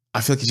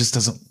I feel like he just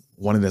doesn't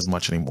want it as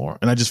much anymore.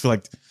 And I just feel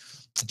like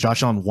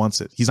Josh Allen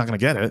wants it. He's not going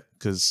to get it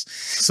because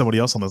somebody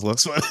else on this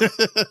list.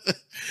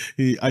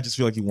 I just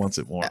feel like he wants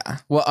it more. Yeah.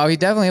 Well, he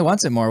definitely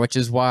wants it more, which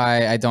is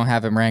why I don't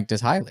have him ranked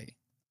as highly.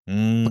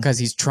 Because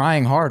he's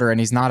trying harder and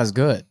he's not as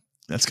good.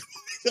 That's good.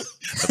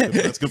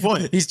 That's a good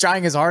point. He's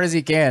trying as hard as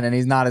he can and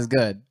he's not as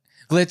good.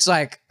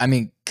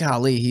 Glitch,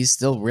 golly, he's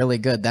still really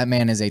good. That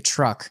man is a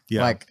truck.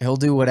 Yeah. Like, he'll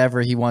do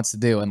whatever he wants to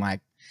do.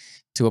 And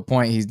to a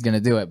point, he's going to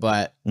do it.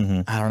 But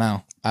I don't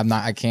know.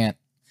 I can't.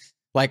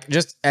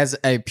 Just as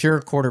a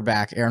pure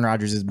quarterback, Aaron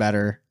Rodgers is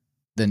better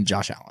than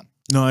Josh Allen.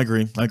 No, I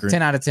agree.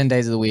 10 out of 10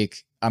 days of the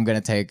week, I'm going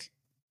to take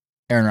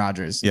Aaron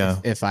Rodgers. Yeah.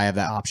 If I have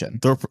that option.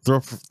 Throw for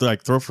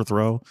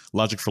throw,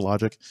 logic for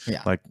logic.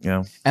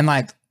 Yeah.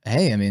 And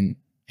hey,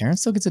 Aaron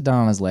still gets it done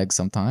on his legs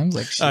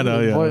sometimes. I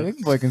know, yeah.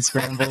 Boy can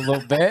scramble a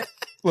little bit.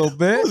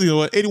 What is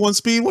he, 81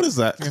 speed? What is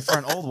that? For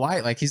an old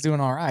white, he's doing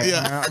all right.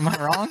 Yeah. Am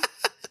I wrong?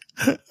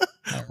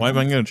 Why am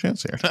I getting a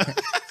chance here?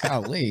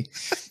 Golly.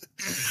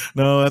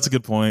 No, that's a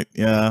good point.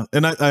 Yeah.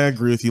 And I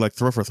agree with you.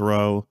 Throw for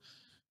throw,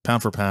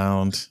 pound for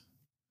pound.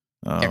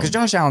 Because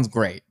Josh Allen's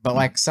great.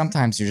 But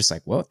sometimes you're just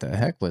what the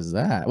heck was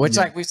that? Which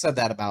we've said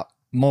that about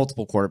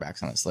multiple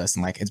quarterbacks on this list.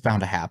 And it's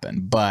bound to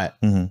happen. But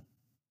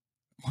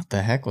what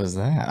the heck was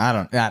that? I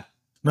don't.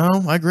 No,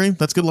 I agree.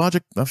 That's good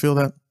logic. I feel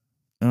that.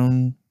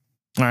 All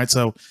right.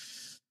 So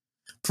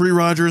 3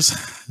 Rodgers.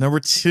 Number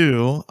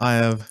 2, I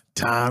have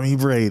Tommy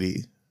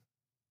Brady.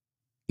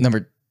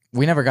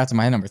 We never got to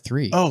my number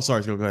 3. Oh,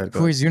 sorry. Go ahead.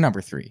 Who is your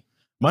number 3?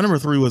 My number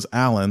 3 was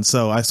Allen.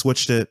 So I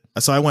switched it.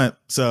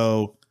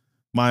 So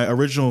my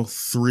original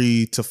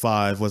 3 to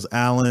 5 was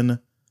Allen,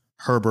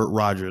 Herbert,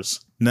 Rodgers.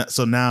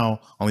 So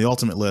now on the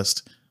ultimate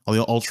list, on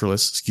the ultra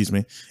list, excuse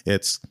me,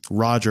 it's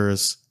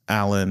Rodgers,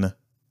 Allen,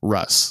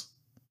 Russ,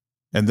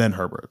 and then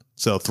Herbert.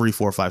 So 3,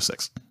 4, 5,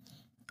 6.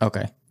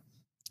 Okay.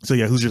 So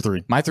yeah, who's your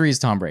 3? My 3 is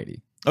Tom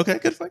Brady. Okay,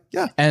 good fight.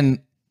 Yeah. And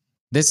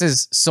this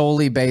is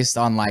solely based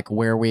on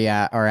where we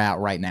are at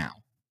right now,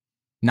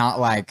 not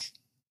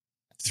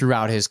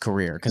throughout his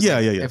career. Because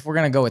if we're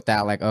gonna go with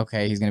that,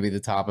 okay, he's gonna be the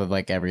top of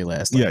every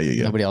list.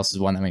 Nobody else has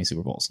won that many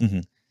Super Bowls.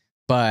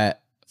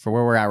 But for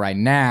where we're at right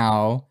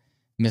now,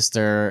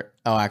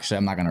 actually,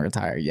 I'm not gonna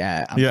retire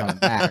yet. I'm coming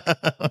back.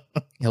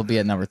 He'll be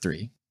at number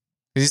 3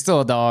 because he's still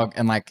a dog,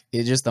 and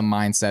it just the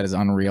mindset is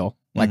unreal.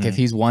 If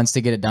he wants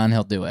to get it done,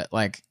 he'll do it.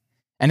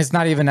 And it's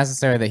not even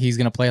necessary that he's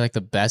gonna play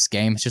the best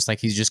game. It's just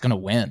he's just gonna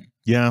win.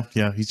 Yeah.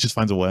 He just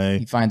finds a way.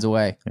 He finds a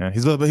way. Yeah,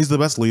 he's the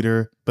best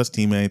leader, best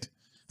teammate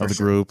of the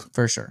group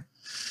for sure.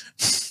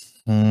 It's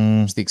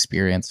the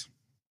experience.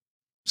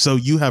 So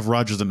you have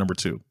Rodgers at number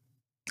 2.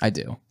 I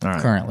do. All right.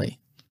 Currently.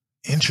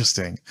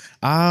 Interesting.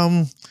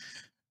 Honestly,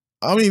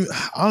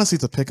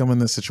 to pick him in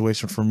this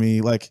situation for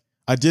me,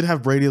 I did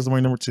have Brady as my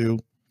number 2,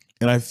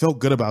 and I felt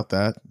good about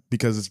that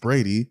because it's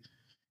Brady,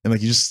 and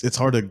it's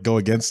hard to go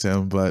against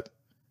him. But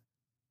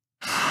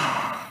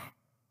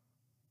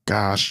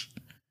gosh,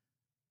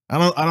 I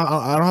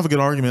don't have a good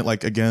argument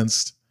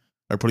against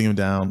or putting him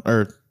down,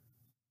 or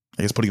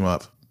I guess putting him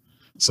up.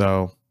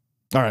 So,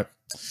 all right,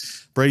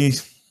 Brady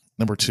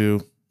number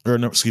 2, or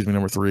no, excuse me,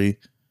 number 3.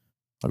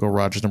 I'll go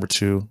Rodgers number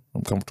 2.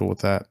 I'm comfortable with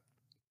that.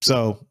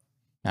 So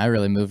I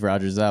really moved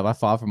Rodgers up. I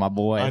fought for my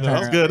boy. I know,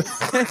 that's good.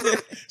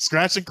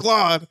 Scratch and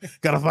clawed.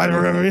 Gotta fight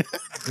forever.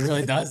 He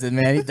really does it,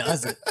 man. He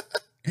does it.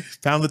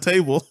 Pound the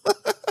table.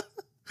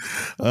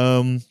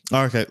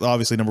 Okay,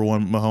 obviously number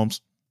 1,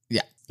 Mahomes.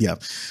 Yeah.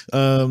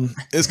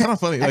 It's kind of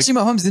funny. Actually,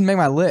 Mahomes didn't make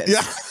my list.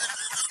 Yeah.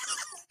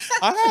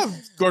 I have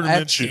Gardner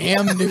Minshew.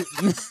 Cam Newton.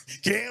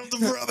 Cam the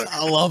brother.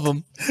 I love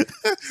him.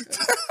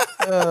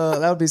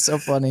 That would be so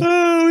funny.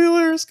 Oh,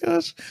 hilarious,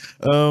 gosh.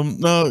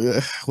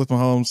 No, with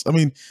Mahomes.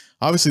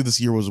 Obviously this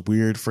year was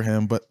weird for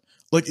him, but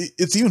like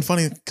it's even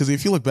funny because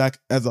if you look back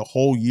as a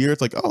whole year,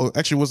 it's like, oh,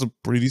 actually, it was a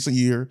pretty decent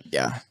year.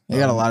 Yeah, he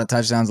got a lot of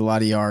touchdowns, a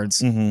lot of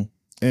yards,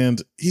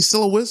 and he's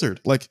still a wizard.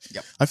 Like,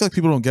 I feel like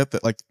people don't get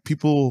that. Like,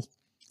 people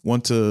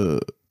want to,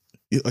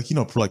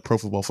 like, like Pro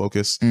Football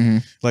Focus.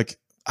 Like,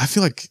 I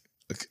feel like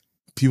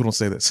people don't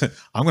say this.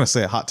 I'm gonna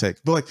say a hot take,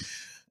 but like,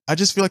 I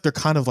just feel like they're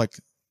kind of like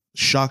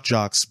shock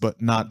jocks,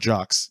 but not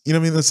jocks. You know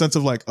what I mean? In the sense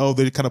of like, oh,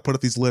 they kind of put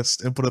up these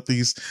lists and put up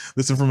this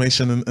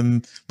information,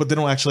 and but they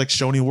don't actually like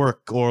show any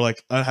work or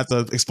like I have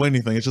to explain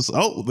anything. It's just,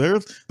 oh,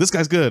 this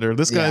guy's good or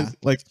this guy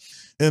like,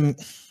 and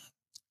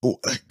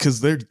because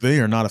they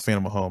are not a fan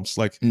of Mahomes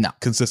like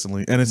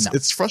consistently, and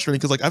it's frustrating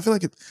because like I feel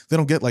like they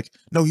don't get like,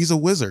 no, he's a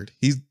wizard.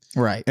 He's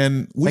right,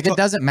 and like it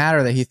doesn't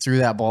matter that he threw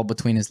that ball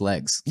between his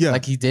legs. Yeah,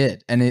 like he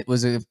did, and it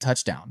was a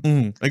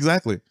touchdown.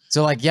 Exactly.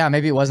 So like, yeah,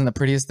 maybe it wasn't the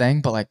prettiest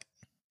thing, but like,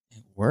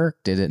 work,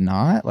 did it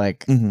not?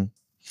 Like, and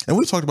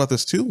we've talked about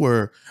this too,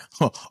 where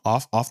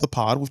off the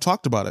pod we've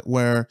talked about it,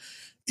 where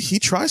he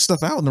tries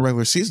stuff out in the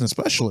regular season,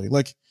 especially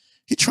like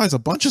he tries a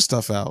bunch of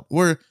stuff out.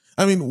 Where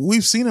I mean,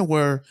 we've seen it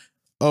where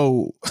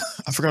I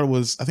think it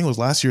was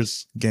last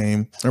year's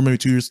game or maybe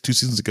 2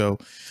 seasons ago,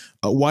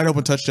 a wide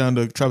open touchdown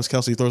to Travis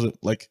Kelce. He throws it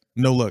like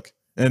no look,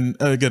 and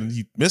again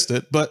he missed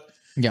it, but.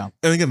 Yeah,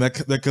 and again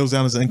that goes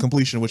down as an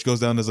incompletion, which goes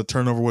down as a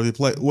turnover where they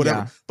play whatever.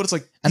 Yeah. But it's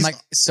like, and like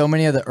so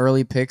many of the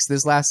early picks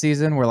this last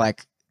season were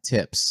like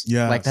tips.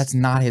 Yeah, like that's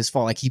not his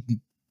fault. Like he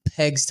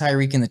pegs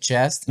Tyreek in the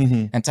chest,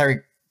 and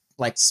Tyreek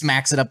like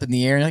smacks it up in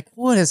the air. You're like,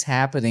 what is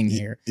happening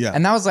here? Yeah,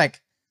 and that was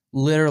like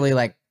literally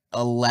like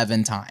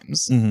 11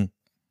 times.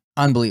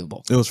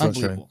 Unbelievable. It was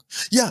frustrating.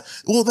 Yeah,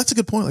 well, that's a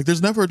good point. Like,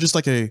 there's never just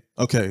like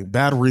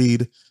bad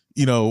read.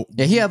 Yeah,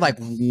 he had like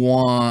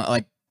one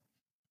like.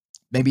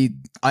 Maybe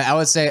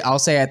I'll say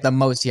at the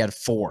most he had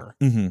 4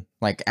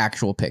 like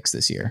actual picks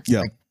this year. Yeah,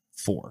 like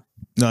 4.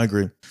 No, I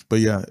agree. But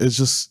yeah, it's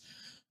just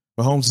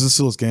Mahomes is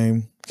still his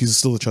game. He's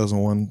still the chosen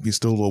one. He's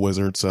still a little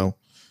wizard. So,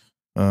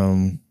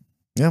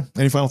 yeah.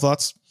 Any final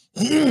thoughts?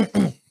 I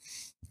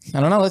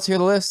don't know. Let's hear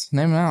the list.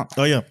 Name them out.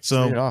 Oh yeah.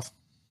 So read it off.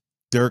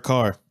 Derek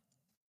Carr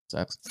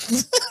sucks.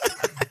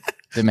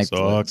 Didn't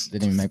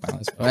even make my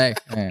list.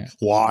 Hey.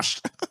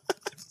 Washed.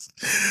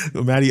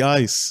 Matty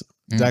Ice,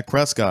 Dak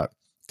Prescott,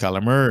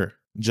 Kyler Murray.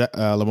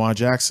 Lamar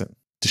Jackson,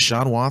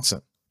 Deshaun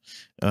Watson,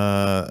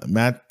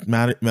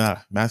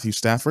 Matthew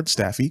Stafford,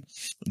 Staffy,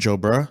 Joe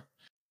Burrow,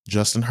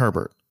 Justin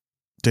Herbert,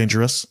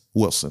 Dangerous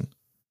Wilson,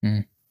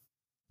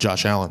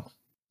 Josh Allen,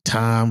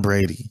 Tom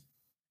Brady,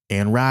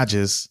 Aaron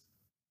Rodgers,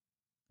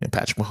 and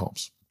Patrick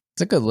Mahomes.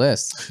 It's a good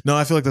list. No,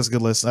 I feel like that's a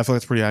good list. I feel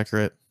like it's pretty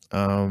accurate.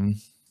 Man,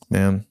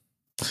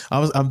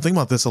 I'm thinking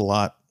about this a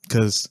lot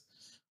because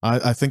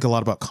I think a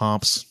lot about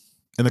comps,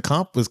 and the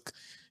comp was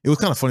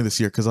kind of funny this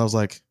year because I was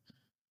like.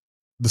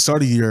 The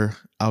start of the year,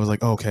 I was like,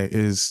 oh, okay,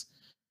 is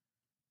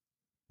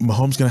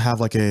Mahomes gonna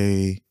have like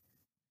a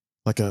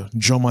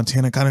Joe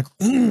Montana kind of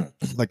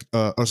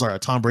a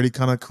Tom Brady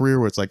kind of career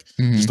where it's like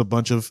just a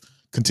bunch of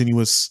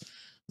continuous,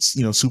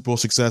 Super Bowl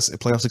success,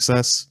 playoff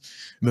success.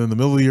 And then in the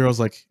middle of the year, I was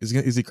like,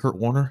 is he Kurt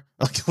Warner?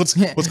 Like, what's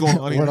going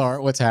on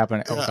here? What's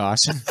happening? Oh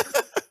gosh.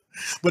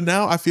 But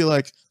now I feel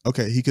like,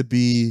 okay, he could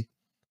be.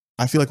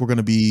 I feel like we're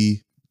gonna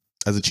be,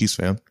 as a Chiefs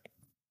fan,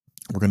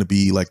 we're gonna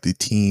be like the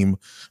team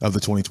of the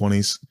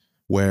 2020s.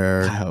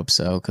 Where I hope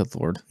so. Good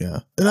Lord. Yeah.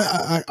 And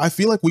I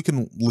feel like we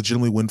can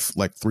legitimately win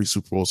like 3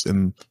 Super Bowls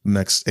in the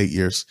next 8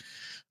 years.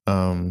 We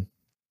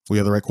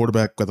have the right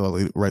quarterback, got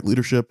the right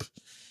leadership.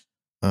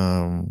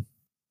 Yeah.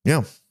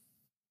 I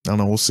don't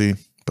know. We'll see.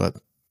 But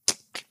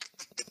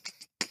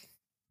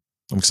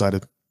I'm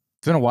excited.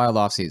 It's been a wild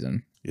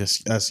offseason.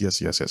 Yes.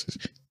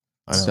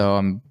 So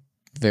I'm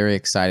very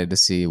excited to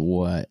see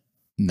what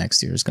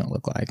next year is going to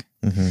look like.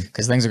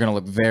 Because things are going to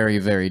look very,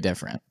 very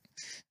different,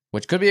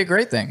 which could be a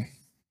great thing.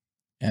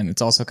 And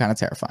it's also kind of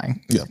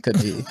terrifying. Yeah. It could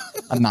be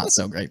a not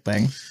so great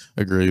thing.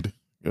 Agreed.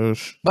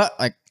 Gosh. But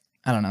like,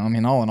 I don't know. I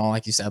mean, all in all,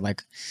 like you said,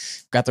 like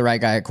got the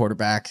right guy at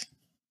quarterback.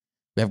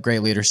 We have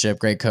great leadership,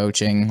 great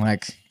coaching.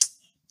 Like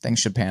things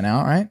should pan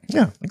out, right?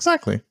 Yeah,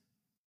 exactly.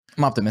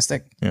 I'm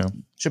optimistic. Yeah.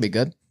 Should be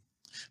good.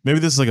 Maybe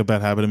this is like a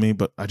bad habit of me,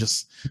 but I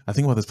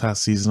think about this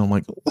past season. I'm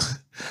like,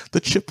 the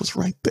chip was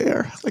right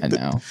there. Like I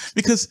know.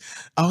 Because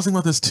I was thinking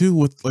about this too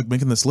with like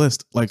making this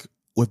list. Like,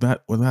 with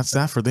Matt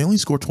Stafford, they only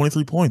scored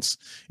 23 points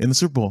in the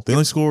Super Bowl. They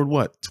only scored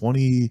what,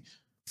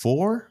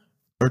 24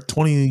 or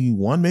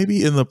 21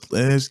 maybe in the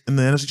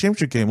NFC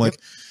Championship game. Like,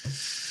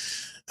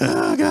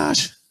 oh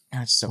gosh,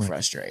 that's so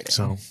frustrating.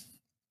 So,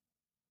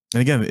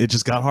 and again, it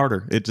just got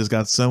harder. It just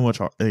got so much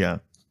harder. Yeah.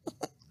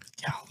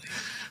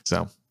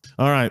 So,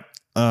 all right.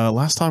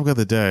 Last topic of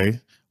the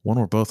day, one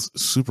we're both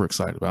super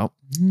excited about.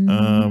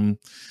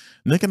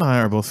 Nick and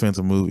I are both fans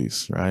of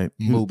movies, right?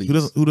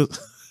 Movies. Who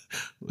does?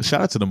 Shout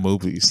out to the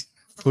movies.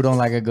 Who don't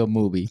like a good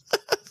movie?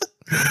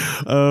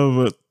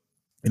 But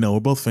we're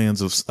both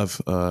fans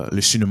of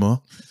le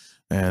cinema,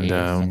 and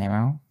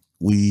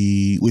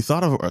we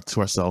thought of to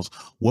ourselves,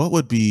 what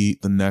would be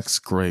the next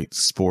great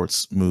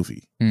sports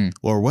movie,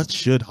 or what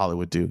should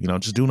Hollywood do?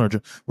 Just doing our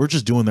job. We're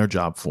just doing their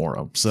job for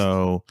them.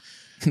 So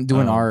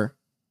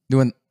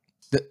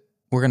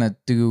we're gonna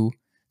do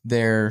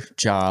their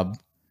job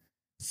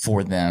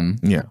for them,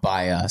 Yeah.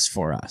 by us,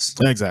 for us.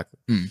 Exactly.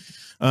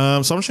 So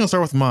I'm just gonna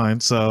start with mine.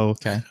 So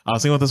Okay. I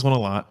was thinking about this one a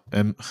lot,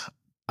 and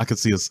I could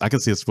see us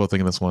both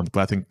thinking this one,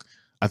 but I think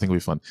it'll be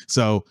fun.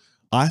 So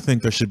I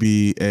think there should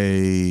be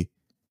a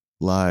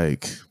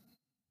like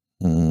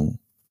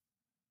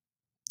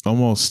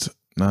almost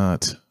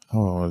not how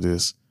do I want to do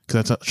this,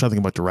 because I'm trying to think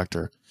about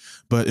director,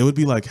 but it would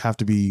be like have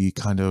to be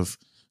kind of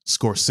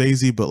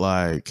Scorsese, but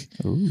like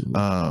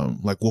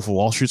Wolf of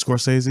Wall Street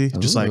Scorsese,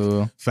 just like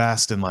Ooh.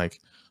 fast and like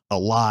a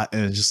lot,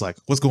 and it's just like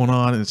what's going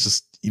on, and it's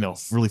just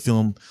really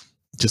feeling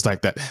just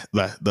like that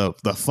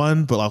the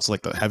fun, but also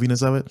like the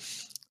heaviness of it,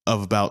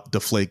 of about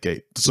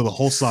Deflategate. So the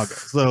whole saga.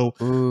 So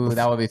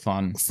that would be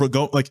fun.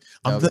 That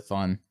would be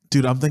fun.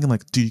 Dude, I'm thinking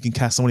like, you can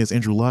cast somebody as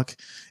Andrew Luck,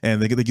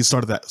 and they can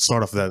start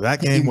off that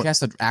game. You can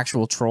cast an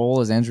actual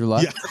troll as Andrew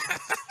Luck. Yeah.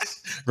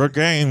 Good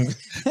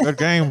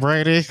game,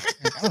 Brady.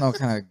 I don't know what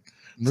kind of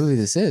movie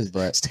this is,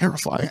 but it's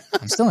terrifying.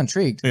 I'm still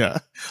intrigued. Yeah,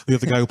 we have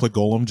the guy who played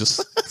Golem.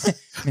 Just,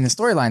 I mean, the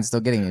storyline's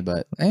still getting me,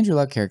 but the Andrew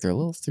Luck character a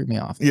little threw me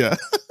off. Yeah,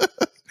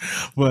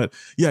 but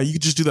yeah, you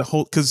could just do that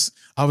whole, because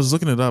I was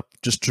looking it up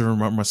just to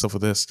remember myself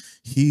with this.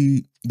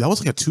 That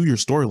was like a 2-year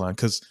storyline,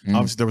 because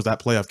obviously there was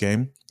that playoff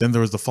game, then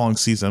there was the following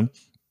season,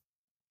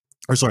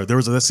 or sorry, there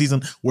was that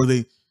season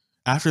where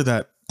after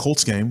that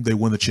Colts game, they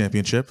win the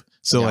championship.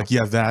 So like you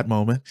have that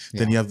moment,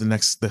 then you have the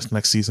next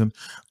season,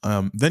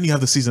 then you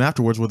have the season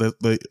afterwards where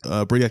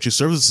the Brady actually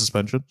serves a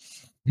suspension,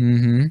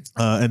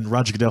 and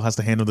Roger Goodell has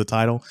to hand him the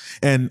title.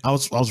 And I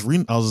was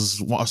watching a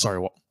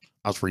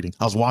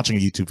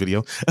YouTube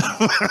video.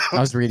 I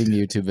was reading a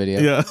YouTube video.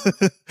 Yeah,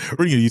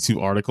 reading a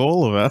YouTube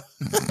article about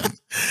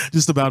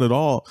just about it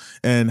all,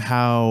 and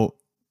how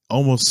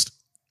almost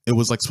it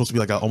was like supposed to be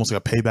like almost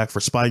like a payback for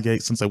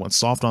Spygate, since they went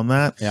soft on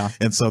that. Yeah.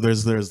 And so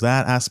there's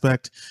that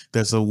aspect.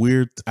 There's a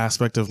weird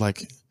aspect of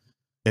like,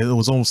 it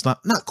was almost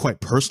not quite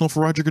personal for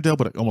Roger Goodell,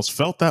 but it almost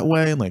felt that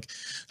way. And like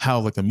how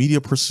like the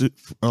media pursuit,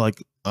 or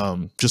like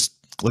just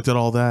looked at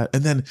all that.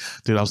 And then,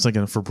 dude, I was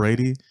thinking for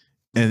Brady,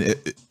 and I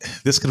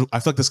feel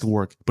like this could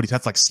work, but he'd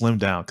have to like slim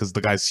down because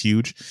the guy's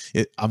huge.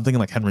 I'm thinking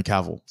like Henry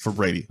Cavill for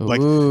Brady, like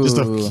just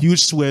a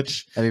huge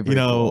switch,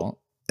 cool.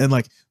 And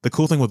like the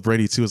cool thing with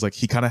Brady too is like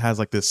he kind of has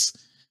like this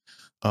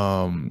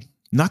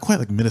not quite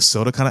like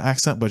Minnesota kind of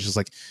accent, but just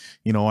like,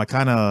 I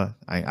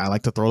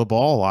like to throw the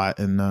ball a lot,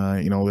 and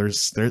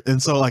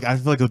and so like I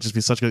feel like it'll just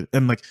be such good,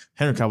 and like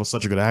Henry Cavill's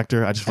such a good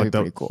actor. I just feel like that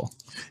pretty cool.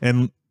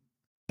 And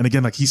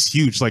again, like he's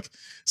huge, like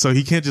so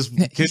he can't just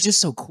he's just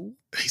so cool.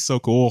 He's so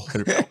cool.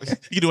 He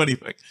can do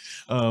anything.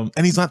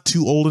 And he's not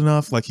too old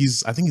enough. Like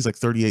I think he's like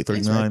 38,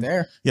 39. Right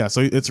there. Yeah,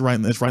 so it's right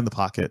in the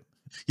pocket.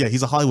 Yeah,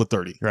 he's a Hollywood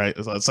 30, right?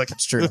 So it's like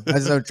it's true.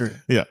 That's so true.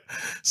 Yeah.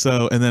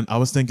 So and then I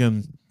was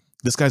thinking,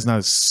 this guy's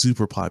not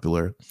super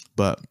popular,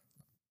 but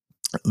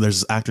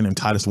there's this actor named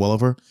Titus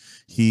Welliver.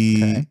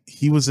 He's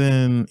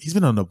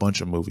been on a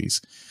bunch of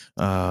movies,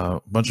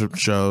 bunch of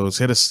shows.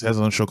 He has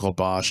another show called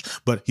Bosch,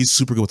 but he's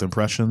super good with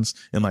impressions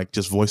and like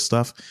just voice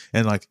stuff.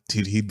 And like,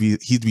 dude, he'd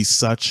be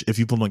such, if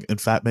you put him like in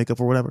fat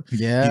makeup or whatever,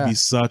 he'd be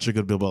such a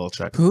good Bill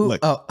Belichick.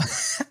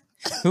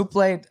 Who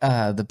played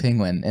the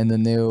Penguin in the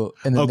new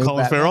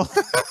Colin Farrell?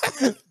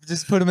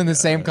 Just put him in the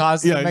same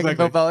costume, exactly.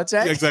 Bill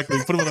Belichick. Yeah, exactly.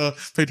 Put him in a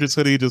Patriots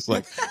hoodie, just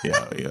like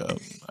I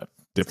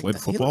did play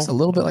football. He looks a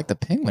little bit like the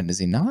Penguin, does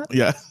he not?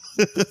 Yeah,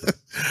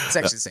 it's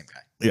actually the same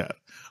guy. Yeah.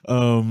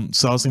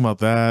 So I was thinking about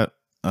that.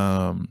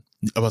 I was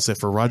about to say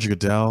for Roger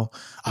Goodell,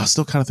 I was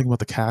still kind of thinking about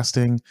the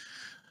casting,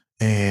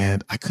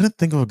 and I couldn't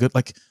think of a good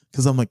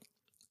because I'm like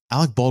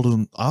Alec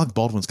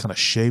Baldwin's kind of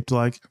shaped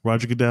like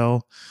Roger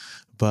Goodell,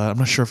 but I'm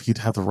not sure if he'd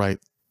have the right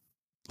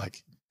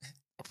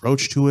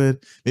approach to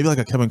it. Maybe like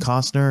a Kevin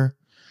Costner,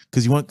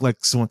 because you want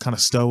like someone kind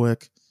of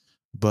stoic,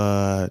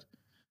 and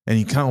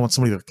you kind of want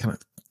somebody to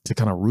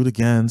kind of root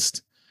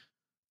against.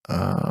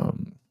 I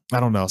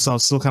don't know. So I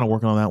was still kind of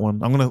working on that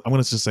one. I'm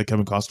gonna just say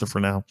Kevin Costner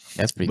for now.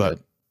 That's pretty good.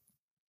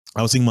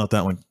 I was thinking about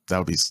that one. That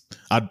would be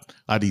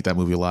I'd eat that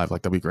movie alive.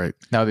 Like that'd be great.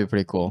 That would be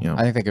pretty cool. Yeah.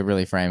 I think they could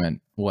really frame it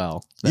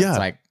well. Yeah.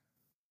 Like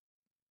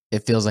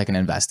it feels like an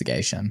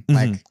investigation. Mm-hmm.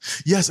 Like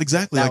yes,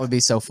 exactly. That would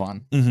be so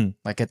fun. Mm-hmm.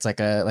 Like it's like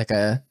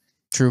a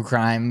true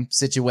crime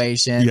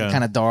situation,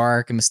 kind of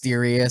dark and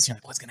mysterious. You're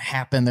like, what's gonna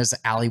happen? There's an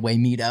alleyway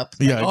meetup.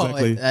 Yeah,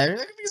 exactly. There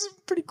could be some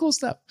pretty cool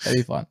stuff. That'd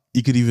be fun.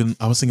 You could even,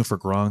 I was thinking for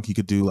Gronk, you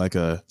could do I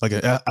feel like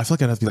it has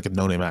to be like a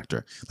no-name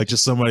actor, like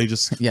just somebody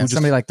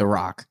somebody like The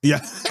Rock.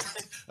 Yeah,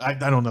 I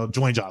don't know,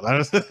 Dwayne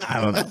Johnson.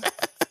 I don't know,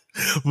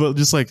 but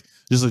just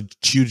a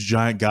huge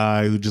giant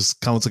guy who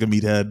just kind of looks like a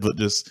meathead, but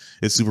just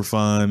is super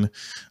fun.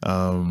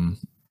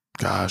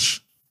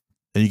 Gosh,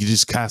 and you could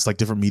just cast like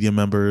different media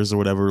members or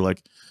whatever,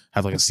 like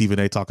have like a Stephen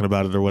A talking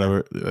about it or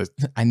whatever.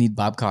 I need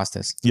Bob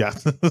Costas. Yeah.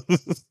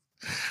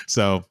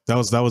 So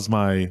that's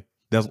my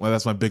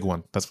big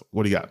one.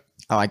 What do you got?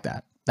 I like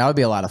that. That would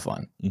be a lot of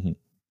fun. Mm-hmm.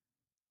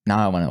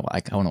 Now I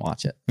want to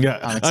watch it. Yeah,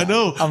 I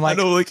know. I'm like,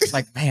 I know.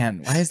 Like,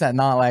 man, why is that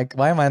not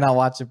why am I not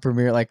watching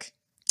premiere? Like,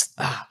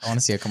 I want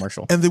to see a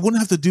commercial. And they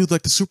wouldn't have to do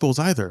like the Super Bowls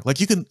either. Like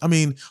you can, I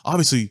mean,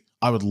 obviously,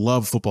 I would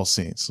love football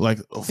scenes. Like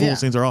football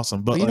scenes are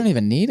awesome, but you like, don't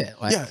even need it.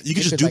 Like, yeah, you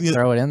could just do like,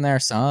 throw it in there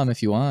some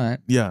if you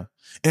want. Yeah,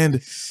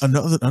 and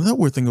another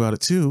weird thing about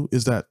it too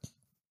is that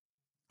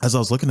as I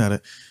was looking at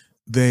it,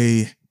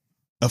 they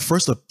at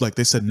first like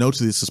they said no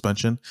to the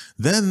suspension.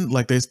 Then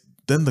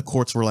then the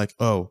courts were like,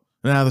 oh,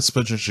 nah, the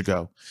suspension should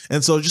go.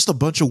 And so just a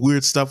bunch of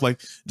weird stuff, like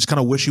just kind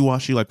of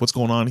wishy-washy, like what's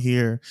going on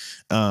here.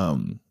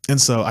 And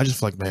so I just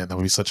feel like, man, that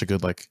would be such a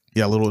good, like,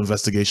 little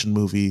investigation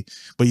movie.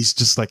 But he's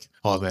just like,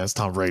 oh man, it's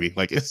Tom Brady.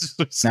 Like it's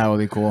just, that would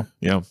be cool.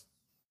 Yeah.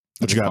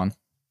 What you got? Fun.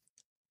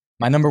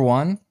 My number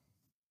one,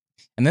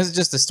 and this is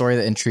just a story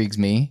that intrigues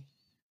me,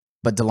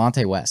 but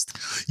Delonte West.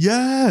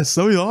 Yes,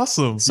 that would be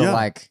awesome. So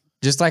like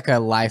just like a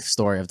life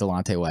story of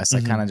Delonte West,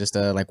 like kind of just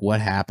a like what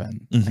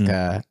happened, like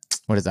a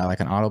what is that, like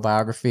an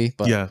autobiography?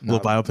 But little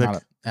biopic.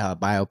 Not a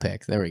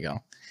biopic. There we go.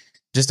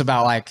 Just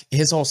about like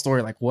his whole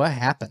story, like what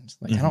happened.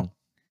 Like I don't,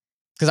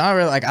 because I don't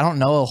really I don't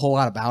know a whole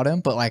lot about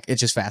him, but like it's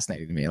just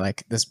fascinating to me.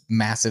 Like this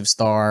massive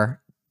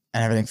star,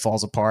 and everything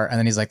falls apart, and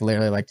then he's like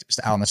literally like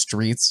just out on the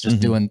streets, just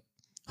doing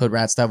hood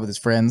rat stuff with his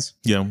friends.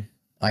 Yeah,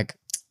 like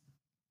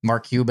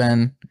Mark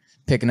Cuban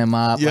picking him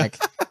up. Yeah. Like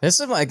there's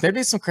some like there'd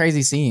be some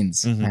crazy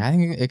scenes. Like, I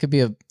think it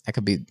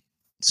could be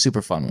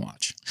super fun to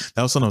watch.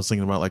 That was something I was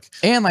thinking about. Like,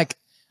 and like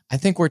I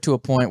think we're to a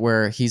point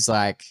where he's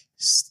like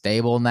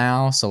stable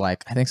now. So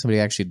like I think somebody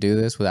actually do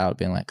this without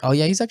being like, oh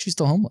yeah, he's actually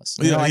still homeless.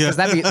 You know, like, 'cause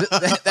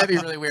that'd be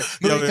really weird.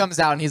 Movie comes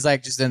out and he's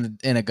like just in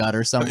a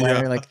gutter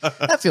somewhere. Like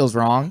that feels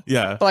wrong.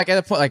 Yeah. But like at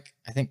the point, like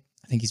I think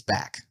he's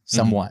back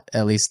somewhat,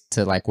 at least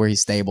to like where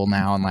he's stable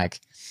now and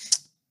like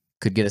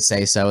could get a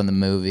say so in the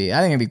movie. I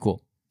think it'd be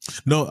cool.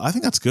 No, I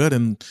think that's good.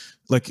 And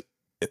like,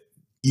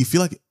 you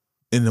feel like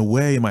in a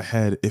way in my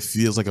head, it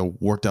feels like a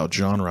worked out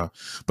genre,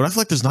 but I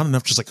feel like there's not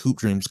enough just like Hoop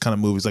Dreams kind of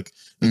movies, like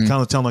kind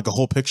of telling like a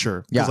whole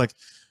picture. Yeah. Like,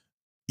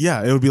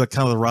 it would be like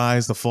kind of the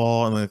rise, the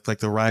fall, and like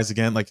the rise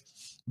again. Like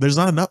there's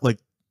not enough, like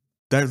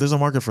there's a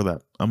market for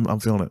that. I'm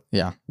feeling it.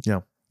 Yeah.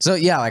 Yeah. So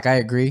yeah, like I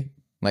agree.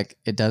 Like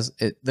it does,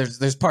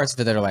 there's parts of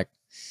it that are like,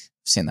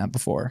 I've seen that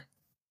before,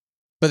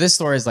 but this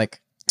story is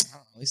like,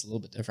 at least a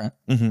little bit different.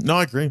 No,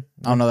 I agree.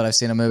 I don't know that I've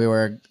seen a movie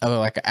where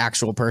like an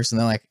actual person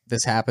that like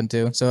this happened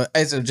to. So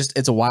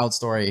it's a wild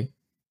story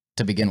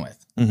to begin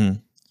with.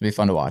 It'd be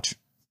fun to watch.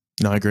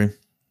 No, I agree.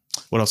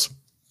 What else?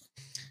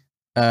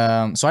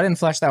 So I didn't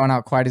flesh that one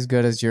out quite as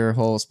good as your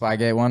whole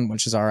Spygate one,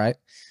 which is all right.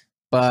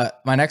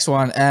 But my next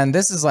one, and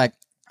this is like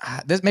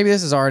maybe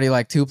this is already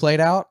like too played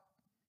out,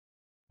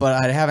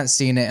 but I haven't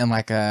seen it in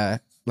like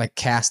a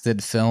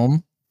casted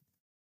film,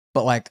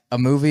 but like a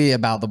movie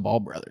about the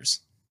Ball brothers.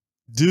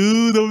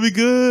 Dude, that would be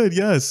good.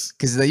 Yes.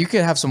 Because you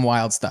could have some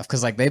wild stuff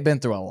because like they've been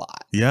through a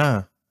lot.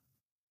 Yeah.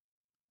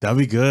 That'd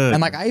be good.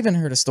 And like I even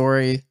heard a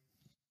story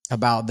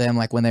about them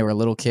like when they were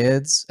little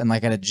kids and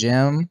like at a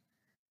gym.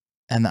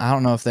 And I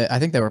don't know if I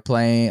think they were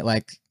playing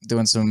like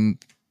doing some,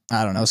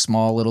 I don't know,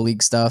 small little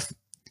league stuff.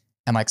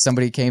 And like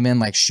somebody came in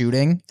like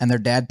shooting and their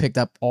dad picked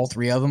up all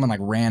three of them and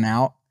like ran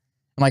out.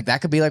 And like that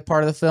could be like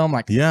part of the film.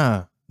 Like,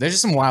 yeah. There's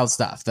just some wild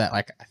stuff that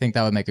like I think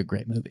that would make a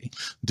great movie.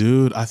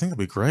 Dude, I think it'd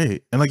be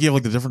great. And like you have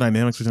like the different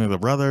dynamics between the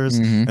brothers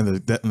and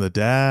the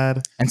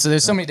dad. And so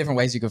there's so many different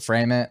ways you could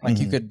frame it. Like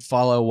you could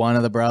follow one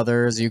of the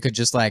brothers, you could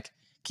just like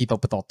keep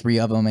up with all three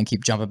of them and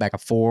keep jumping back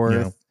and forth.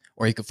 Yeah.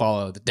 Or you could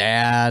follow the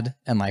dad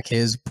and like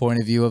his point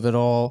of view of it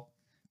all,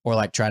 or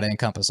like try to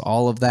encompass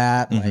all of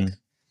that. Like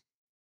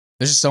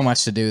there's just so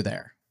much to do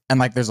there. And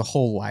like there's a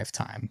whole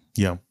lifetime.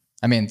 Yeah.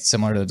 I mean,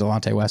 similar to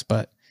Delonte West,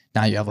 but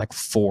now you have like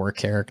 4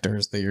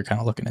 characters that you're kind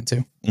of looking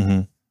into.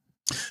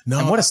 No,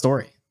 and what a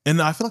story!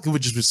 And I feel like it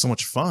would just be so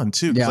much fun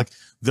too. Yeah, like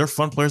they're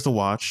fun players to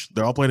watch.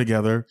 They're all playing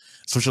together,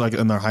 especially like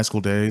in their high school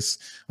days.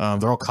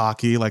 They're all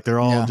cocky. Like they're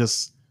all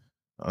just.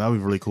 That would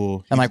be really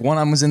cool. And like one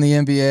of them was in the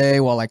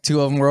NBA, while like 2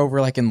 of them were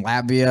over like in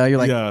Latvia. You're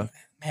like,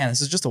 man,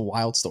 this is just a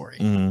wild story.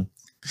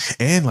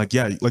 And like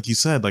like you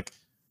said, like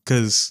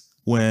because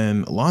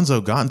when Lonzo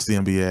got into the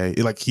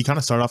NBA, he kind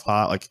of started off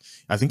hot. Like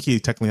I think he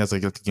technically has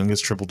like the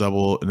youngest triple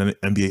double in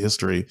NBA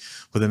history,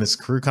 but then his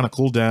career kind of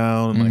cooled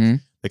down. Like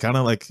they kind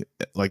of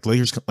like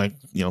Lakers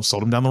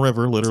sold him down the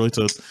river literally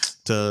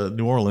to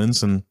New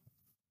Orleans, and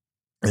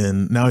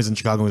now he's in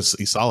Chicago.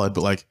 He's solid,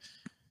 but like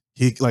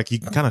he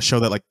can kind of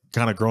show that like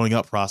kind of growing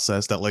up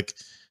process that like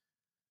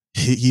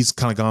he's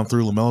kind of gone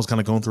through. LaMelo's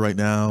kind of going through right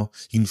now.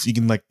 You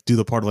can like do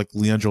the part of like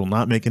Leandro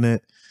not making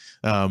it.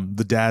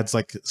 The dad's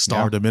like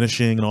star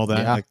diminishing and all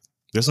that. Like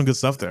there's some good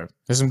stuff there.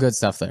 There's some good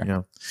stuff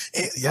there.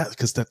 Yeah.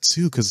 Because that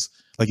too, because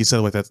like you said,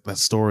 like that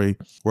story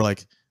where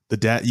like the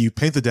dad, you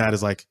paint the dad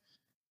as like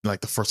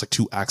the first like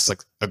 2 acts, like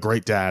a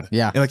great dad.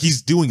 Yeah. And like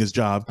he's doing his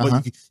job,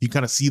 but you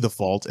kind of see the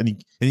fault,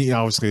 and he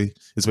obviously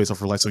is based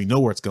off real life, so you know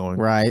where it's going.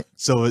 Right.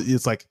 So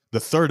it's like the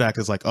 3rd act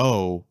is like,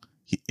 oh,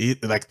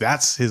 like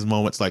that's his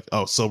moment. It's like,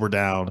 oh, sober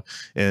down,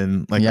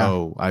 and like,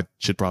 oh, I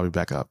should probably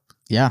back up.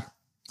 Yeah.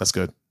 That's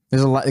good.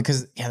 There's a lot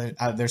because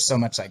there's so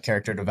much like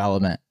character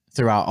development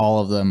throughout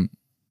all of them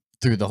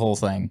through the whole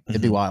thing.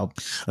 It'd be wild.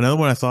 Another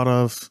one I thought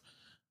of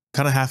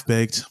kind of half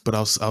baked, but I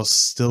was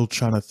still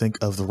trying to think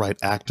of the right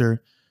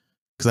actor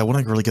because I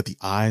wouldn't really get the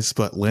eyes.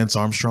 But Lance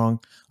Armstrong,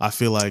 I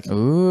feel like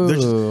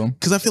Ooh.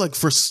 because I feel like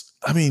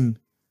I mean,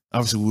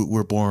 obviously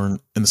we're born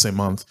in the same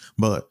month,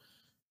 but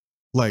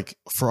like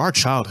for our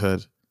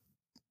childhood,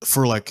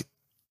 for like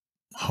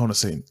I want to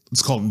say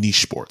it's called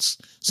niche sports.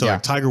 So Yeah.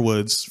 like Tiger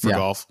Woods for Yeah.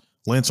 golf,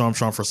 Lance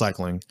Armstrong for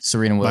cycling,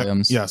 Serena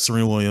Williams. yeah,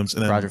 Serena Williams,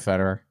 and then Roger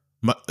Federer.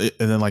 and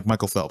then like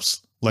Michael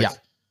Phelps. Like Yeah.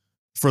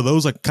 for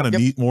those like kind of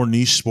Yep. more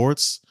niche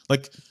sports,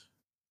 like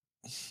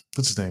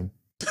what's his name?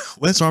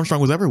 Lance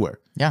Armstrong was everywhere.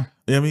 Yeah.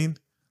 You know what I mean?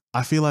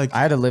 I feel like I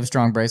had a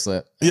Livestrong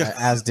bracelet. Yeah.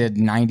 As did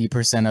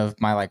 90% of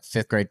my like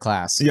 5th grade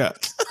class. yeah.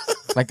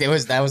 Like that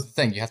was the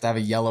thing. You have to have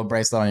a yellow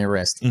bracelet on your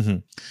wrist. hmm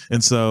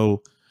And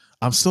so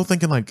I'm still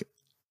thinking like,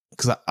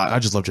 because I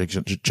just love Jake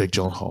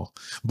Gyllenhaal,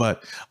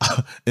 but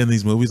in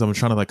these movies I'm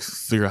trying to like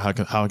figure out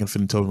how I can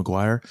fit in Tobey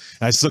Maguire,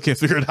 and I still can't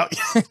figure it out.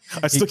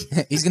 I still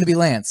can't. He's gonna be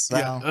Lance.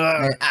 Yeah.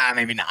 Well,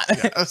 maybe not.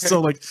 Yeah,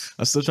 so like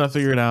I'm still trying to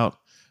figure it out,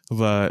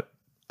 but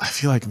I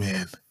feel like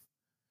man,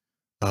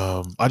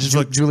 I just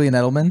feel like Julian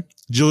Edelman.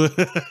 Julia.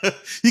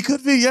 He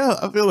could be, yeah.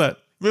 I feel that.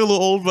 Maybe a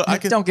little old, but I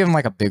can. Don't give him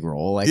like a big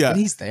role. Like, Yeah. but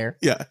he's there.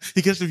 Yeah,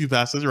 he gets a few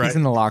passes, right? He's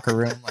in the locker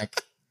room,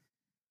 like,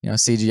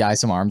 CGI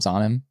some arms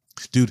on him.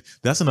 Dude,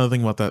 that's another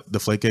thing about that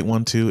Deflategate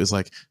one too. Is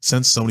like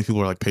since so many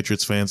people are like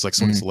Patriots fans, like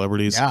so many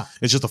celebrities, Yeah.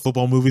 it's just a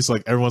football movie, so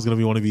like everyone's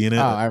gonna want to be in it.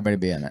 Oh, everybody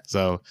be in it.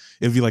 So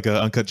it'd be like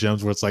a Uncut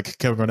Gems where it's like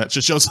Kevin Garnett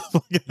just shows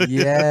up.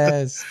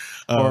 Yes.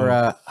 Um, Or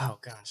oh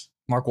gosh,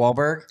 Mark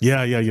Wahlberg.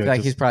 yeah. I feel like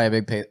just- he's probably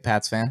a big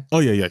Pats fan. oh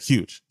yeah,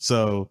 huge.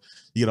 So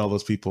you get all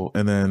those people,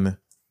 and then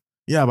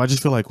yeah, but I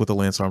just feel like with the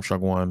Lance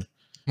Armstrong one,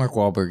 Mark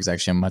Wahlberg is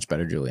actually a much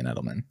better Julian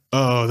Edelman.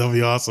 oh, that'd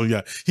be awesome.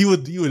 Yeah, he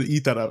would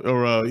eat that up,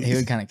 or He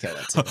would kind of kill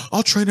it too.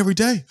 I'll train every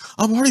day.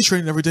 I'm already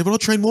training every day, but I'll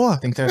train more. I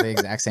think they're the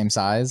exact same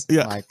size.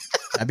 Yeah. Like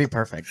that'd be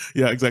perfect.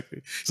 Yeah,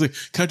 exactly. He's like,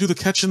 can I do the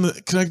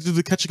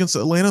catch against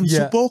Atlanta in the Yeah.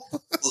 Super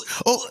Bowl?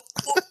 oh,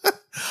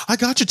 I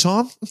got you,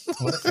 Tom.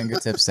 What a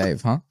fingertip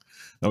save, huh?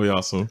 That'd be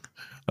awesome.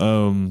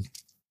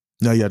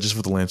 No, yeah, just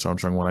with the Lance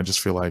Armstrong one, I just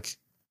feel like,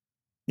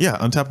 yeah,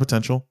 untapped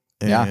potential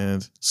and Yeah.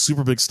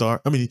 super big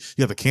star. I mean,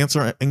 you got the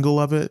cancer angle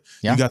of it.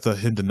 Yeah. You got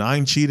him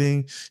denying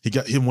cheating. You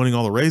got him winning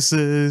all the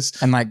races.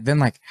 And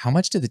then how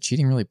much did the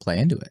cheating really play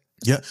into it?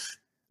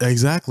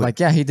 Exactly. Like,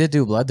 yeah, he did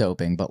do blood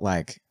doping, but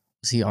like,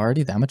 was he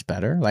already that much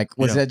better? Like,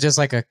 was Yeah. it just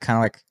like a kind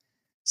of like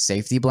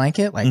safety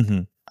blanket? Like,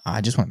 Mhm.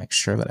 I just want to make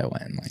sure that I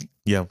win. Like,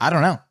 Yeah. I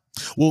don't know.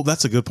 Well,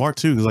 that's a good part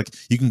too, because like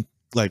you can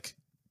like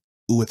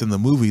within the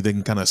movie they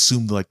can kind of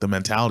assume like the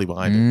mentality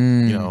behind it.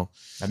 You know,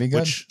 that'd be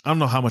good. which I don't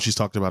know how much he's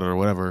talked about it or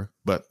whatever,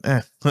 but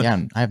Yeah,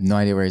 I have no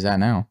idea where he's at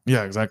now.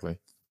 yeah, exactly.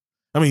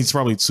 I mean, he's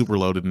probably super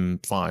loaded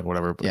and fine,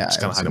 whatever, but Yeah, just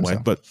I kind of hiding assume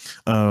away. so.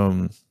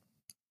 But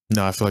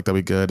no, I feel like that'd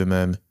be good. And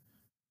then,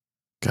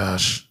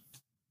 gosh,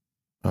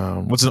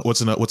 what's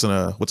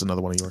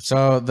another one of yours?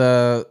 So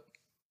the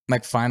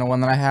like final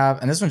one that I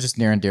have, and this one's just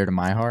near and dear to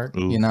my heart.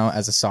 Ooh. You know,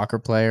 as a soccer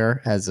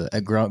player, as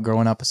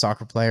growing up a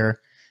soccer player,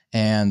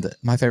 and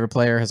my favorite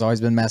player has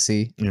always been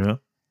Messi. Yeah,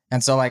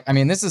 And so, like, I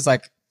mean, this is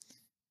like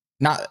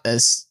not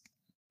as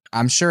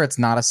I'm sure it's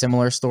not a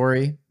similar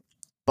story,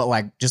 but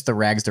like just the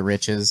rags to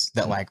riches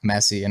that like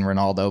Messi and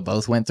Ronaldo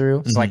both went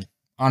through. So, like,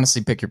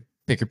 honestly, pick your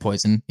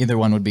poison. Either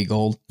one would be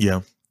gold.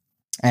 yeah,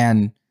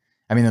 And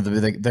I mean,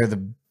 they're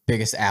the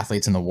biggest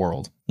athletes in the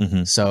world.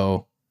 mm-hmm.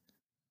 So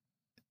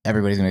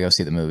everybody's gonna go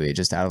see the movie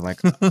just out of like,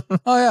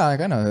 oh yeah,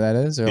 like I know who that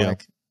is. Or Yeah.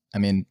 like, I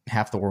mean,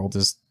 half the world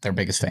is their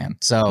biggest fan.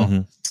 So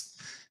Mhm.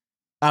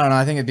 I don't know.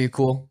 I think it'd be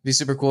cool, be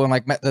super cool, and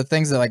like the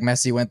things that like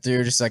Messi went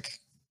through, just like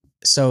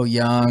so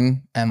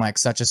young and like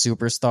such a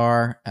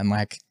superstar, and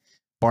like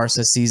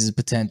Barca sees his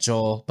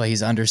potential, but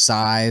he's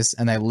undersized,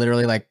 and they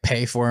literally like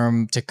pay for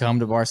him to come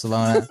to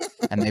Barcelona,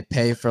 and they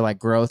pay for like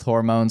growth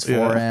hormones for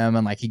Yeah. him,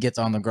 and like he gets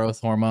on the growth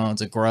hormones,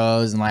 it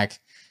grows, and like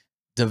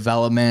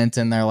development,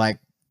 and they're like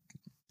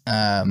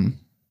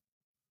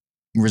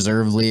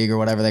reserve league or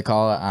whatever they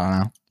call it. I don't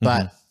know,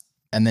 but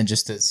and then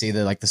just to see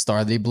the like the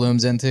star that he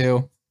blooms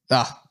into,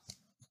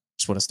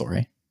 just what a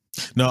story.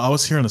 No, I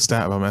was hearing a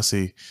stat about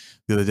Messi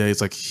the other day.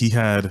 It's like he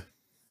had,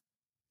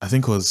 I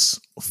think it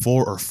was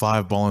 4 or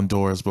 5 Ballon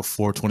d'Ors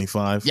before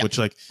 25, Yeah. which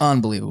like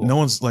Unbelievable. no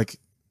one's like,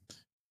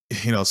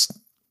 you know,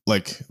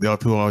 like the other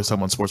people always talk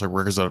about sports like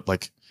records that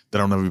like that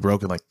don't ever be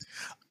broken. Like,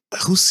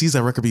 who sees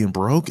that record being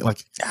broken?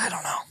 Like, I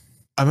don't know.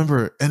 I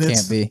remember, and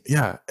it's Can't be.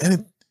 yeah,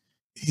 and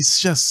he's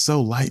just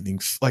so lightning.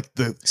 Like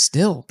the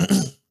Still.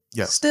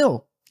 Yeah.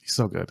 Still. he's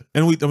so good,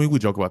 and we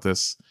joke about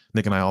this,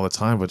 Nick and I, all the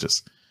time, but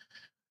just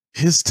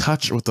his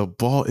touch with the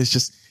ball is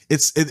just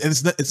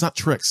it's not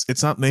tricks.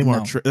 It's not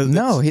Neymar.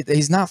 No,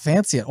 he's not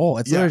fancy at all.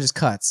 It's Yeah. literally just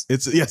cuts.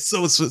 It's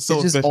so It's just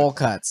efficient. all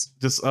cuts.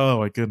 Just oh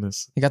my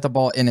goodness. He got the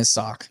ball in his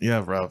sock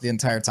Yeah, bro. the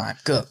entire time.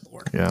 Good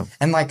Lord. Yeah.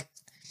 And like,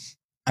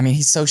 I mean,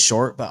 he's so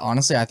short, but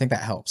honestly, I think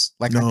that helps.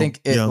 Like, I No,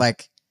 think it yeah.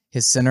 like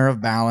his center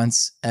of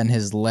balance and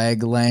his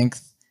leg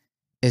length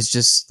is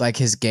just like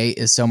his gait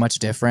is so much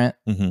different.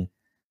 Mhm.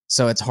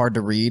 So it's hard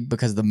to read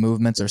because the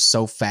movements are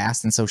so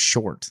fast and so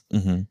short.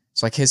 Mm-hmm.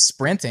 So like his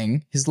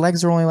sprinting, his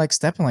legs are only like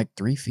stepping like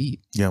 3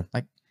 feet. Yeah.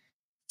 Like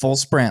full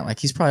sprint. Like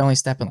he's probably only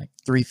stepping like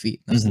 3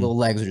 feet. Those Mhm. little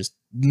legs are just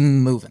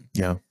moving.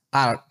 Yeah.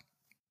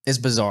 It's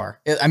bizarre.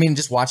 I mean,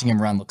 just watching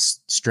him run looks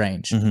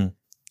strange. Mm-hmm.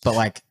 But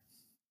like,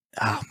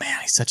 oh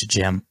man, he's such a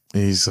gem.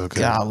 He's so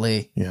good.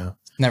 Golly. Yeah.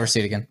 Never see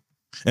it again.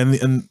 And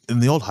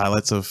the old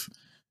highlights of,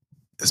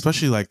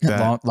 especially like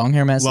that Long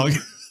hair Messi. long-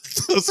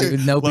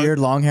 Dude, no beard,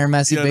 long hair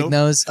Messi, Yeah, big no-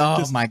 nose. Oh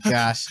just- my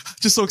gosh.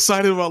 just so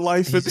excited about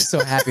life. He's just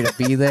so happy to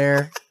be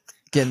there.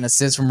 Getting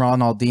assists from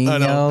Ronaldinho. I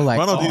know. Like,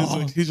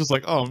 Ronaldinho's he's just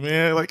like, oh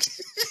man, like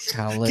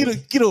golly.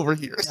 get over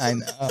here. I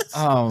know.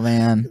 Oh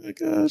man. Oh my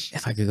gosh.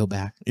 If I could go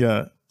back.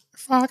 Yeah.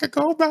 If I could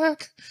go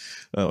back.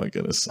 Oh my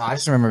goodness. I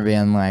just remember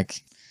being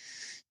like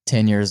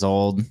 10 years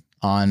old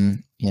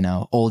on,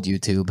 old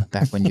YouTube,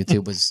 back when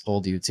YouTube was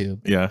old YouTube.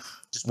 Yeah.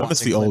 Just I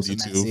miss watching the old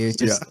clips of YouTube. Messi,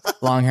 just Yeah.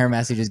 long hair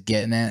Messi just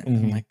getting it.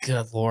 Mhm. I'm like,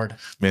 good Lord.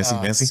 Messi,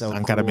 Oh, Messi. so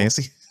I'm kind of cool.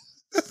 Messi.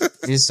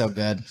 He's so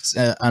good. It's,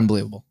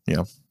 unbelievable.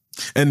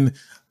 And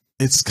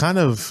it's kind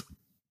of,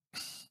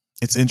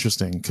 it's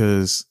interesting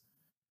because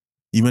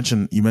you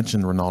mentioned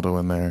Ronaldo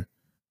in there,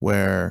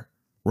 where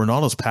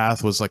Ronaldo's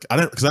path was like, I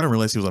didn't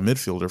realize he was a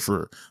midfielder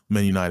for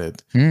Man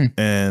United,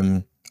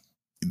 and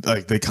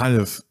like they kind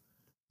of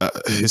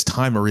his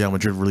time at Real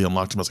Madrid really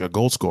unlocked him as like a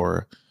goal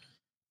scorer,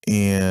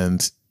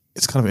 and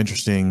it's kind of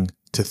interesting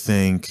to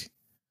think,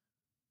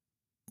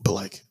 but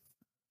like,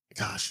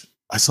 gosh,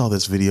 I saw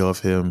this video of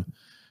him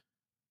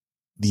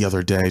the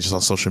other day just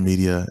on social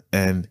media,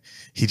 and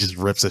he just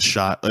rips a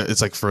shot.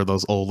 It's like for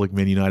those old like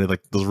Man United,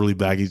 like those really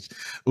baggy,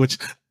 which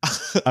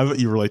I bet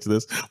you relate to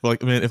this. But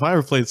like, man, if I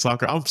ever played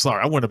soccer, I'm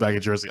sorry, I want a baggy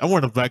jersey. I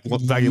want a baggy long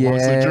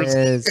sleeve jersey.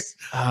 Yes.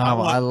 Oh,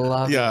 I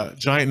love it. Yeah,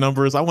 giant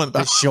numbers. I want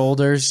The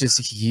shoulders just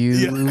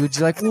huge.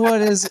 Like,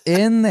 what is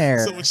in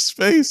there? so much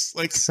space.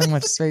 Like So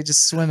much space,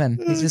 just swimming.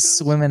 He's just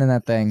swimming in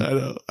that thing. I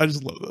know. I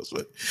just love those.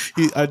 But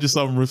I just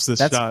saw him rips this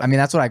shot. I mean,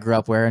 that's what I grew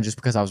up wearing just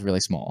because I was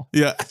really small.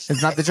 Yeah.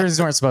 It's not, the jerseys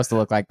weren't supposed to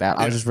look like that.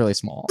 I was just really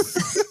small.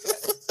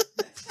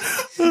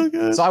 Oh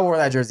gosh. So I wore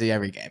that jersey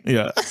every game.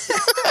 Yeah.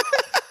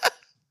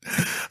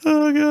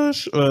 Oh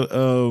gosh. But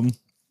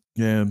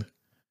man.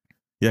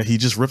 Yeah, he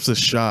just rips a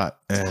shot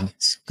and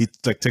he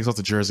like takes off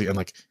the jersey and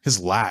like his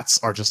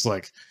lats are just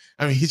like,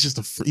 I mean, he's just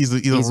he's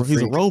a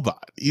freak.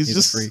 robot. He's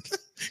just a freak.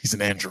 He's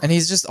an android. And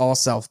he's just all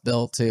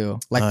self-built too.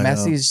 Like I know.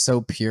 Messi's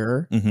so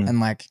pure Mhm. and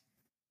like,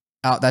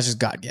 oh, that's just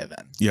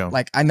God-given. Yeah.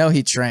 Like I know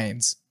he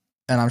trains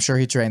and I'm sure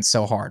he trains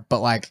so hard,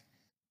 but like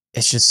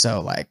it's just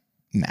so like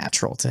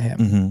natural to him.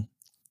 Mm-hmm.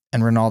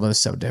 And Ronaldo's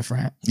so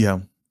different Yeah.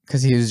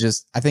 because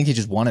I think he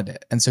just wanted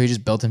it. And so he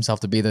just built himself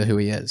to be who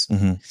he is,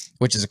 Mm-hmm.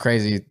 which is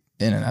crazy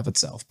in and of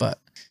itself. But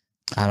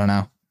I don't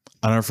know.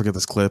 I'll never forget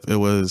this clip. It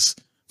was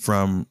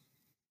from,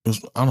 I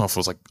don't know if it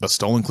was like a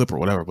stolen clip or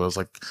whatever, but it was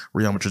like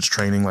Real Madrid's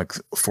training like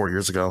 4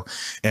 years ago.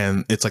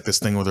 And it's like this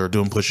thing where they're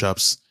doing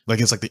push-ups. Like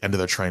it's like the end of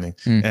their training.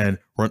 And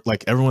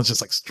like everyone's just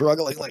like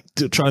struggling, like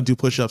trying to do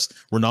push-ups.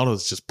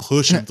 Ronaldo's just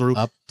pushing through.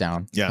 Up,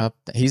 down. Yeah. Up.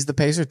 He's the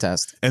pacer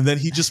test. And then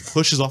he just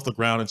pushes off the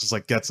ground and just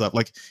like gets up.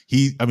 Like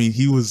he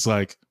was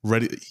like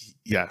ready.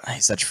 Yeah,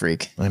 He's such a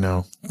freak. I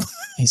know.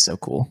 He's so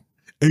cool.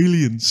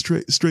 Alien,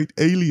 straight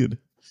alien.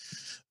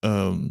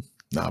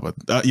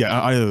 But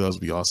yeah, either of those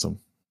would be awesome.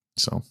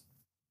 So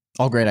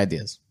All great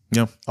ideas.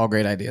 Yeah. All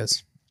great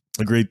ideas.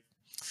 agreed.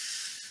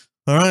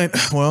 All right.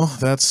 Well,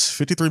 that's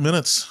 53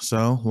 minutes.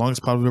 So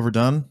longest pod we've ever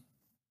done.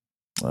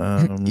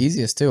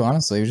 Easiest too,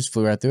 honestly. We just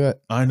flew right through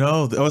it. I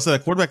know. I was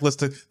that quarterback list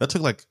that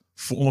took like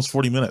almost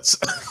 40 minutes.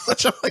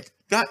 Which I'm like,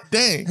 God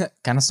dang.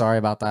 Kind of sorry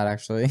about that,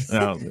 actually.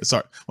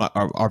 Sorry. Well,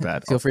 our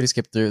bad. Feel free to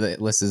skip through. The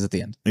list is at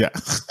the end. Yeah.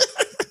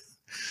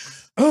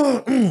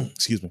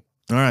 Excuse me.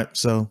 All right.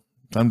 So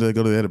time to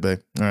go to the edit bay.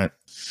 All right.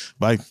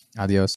 Bye. Adios.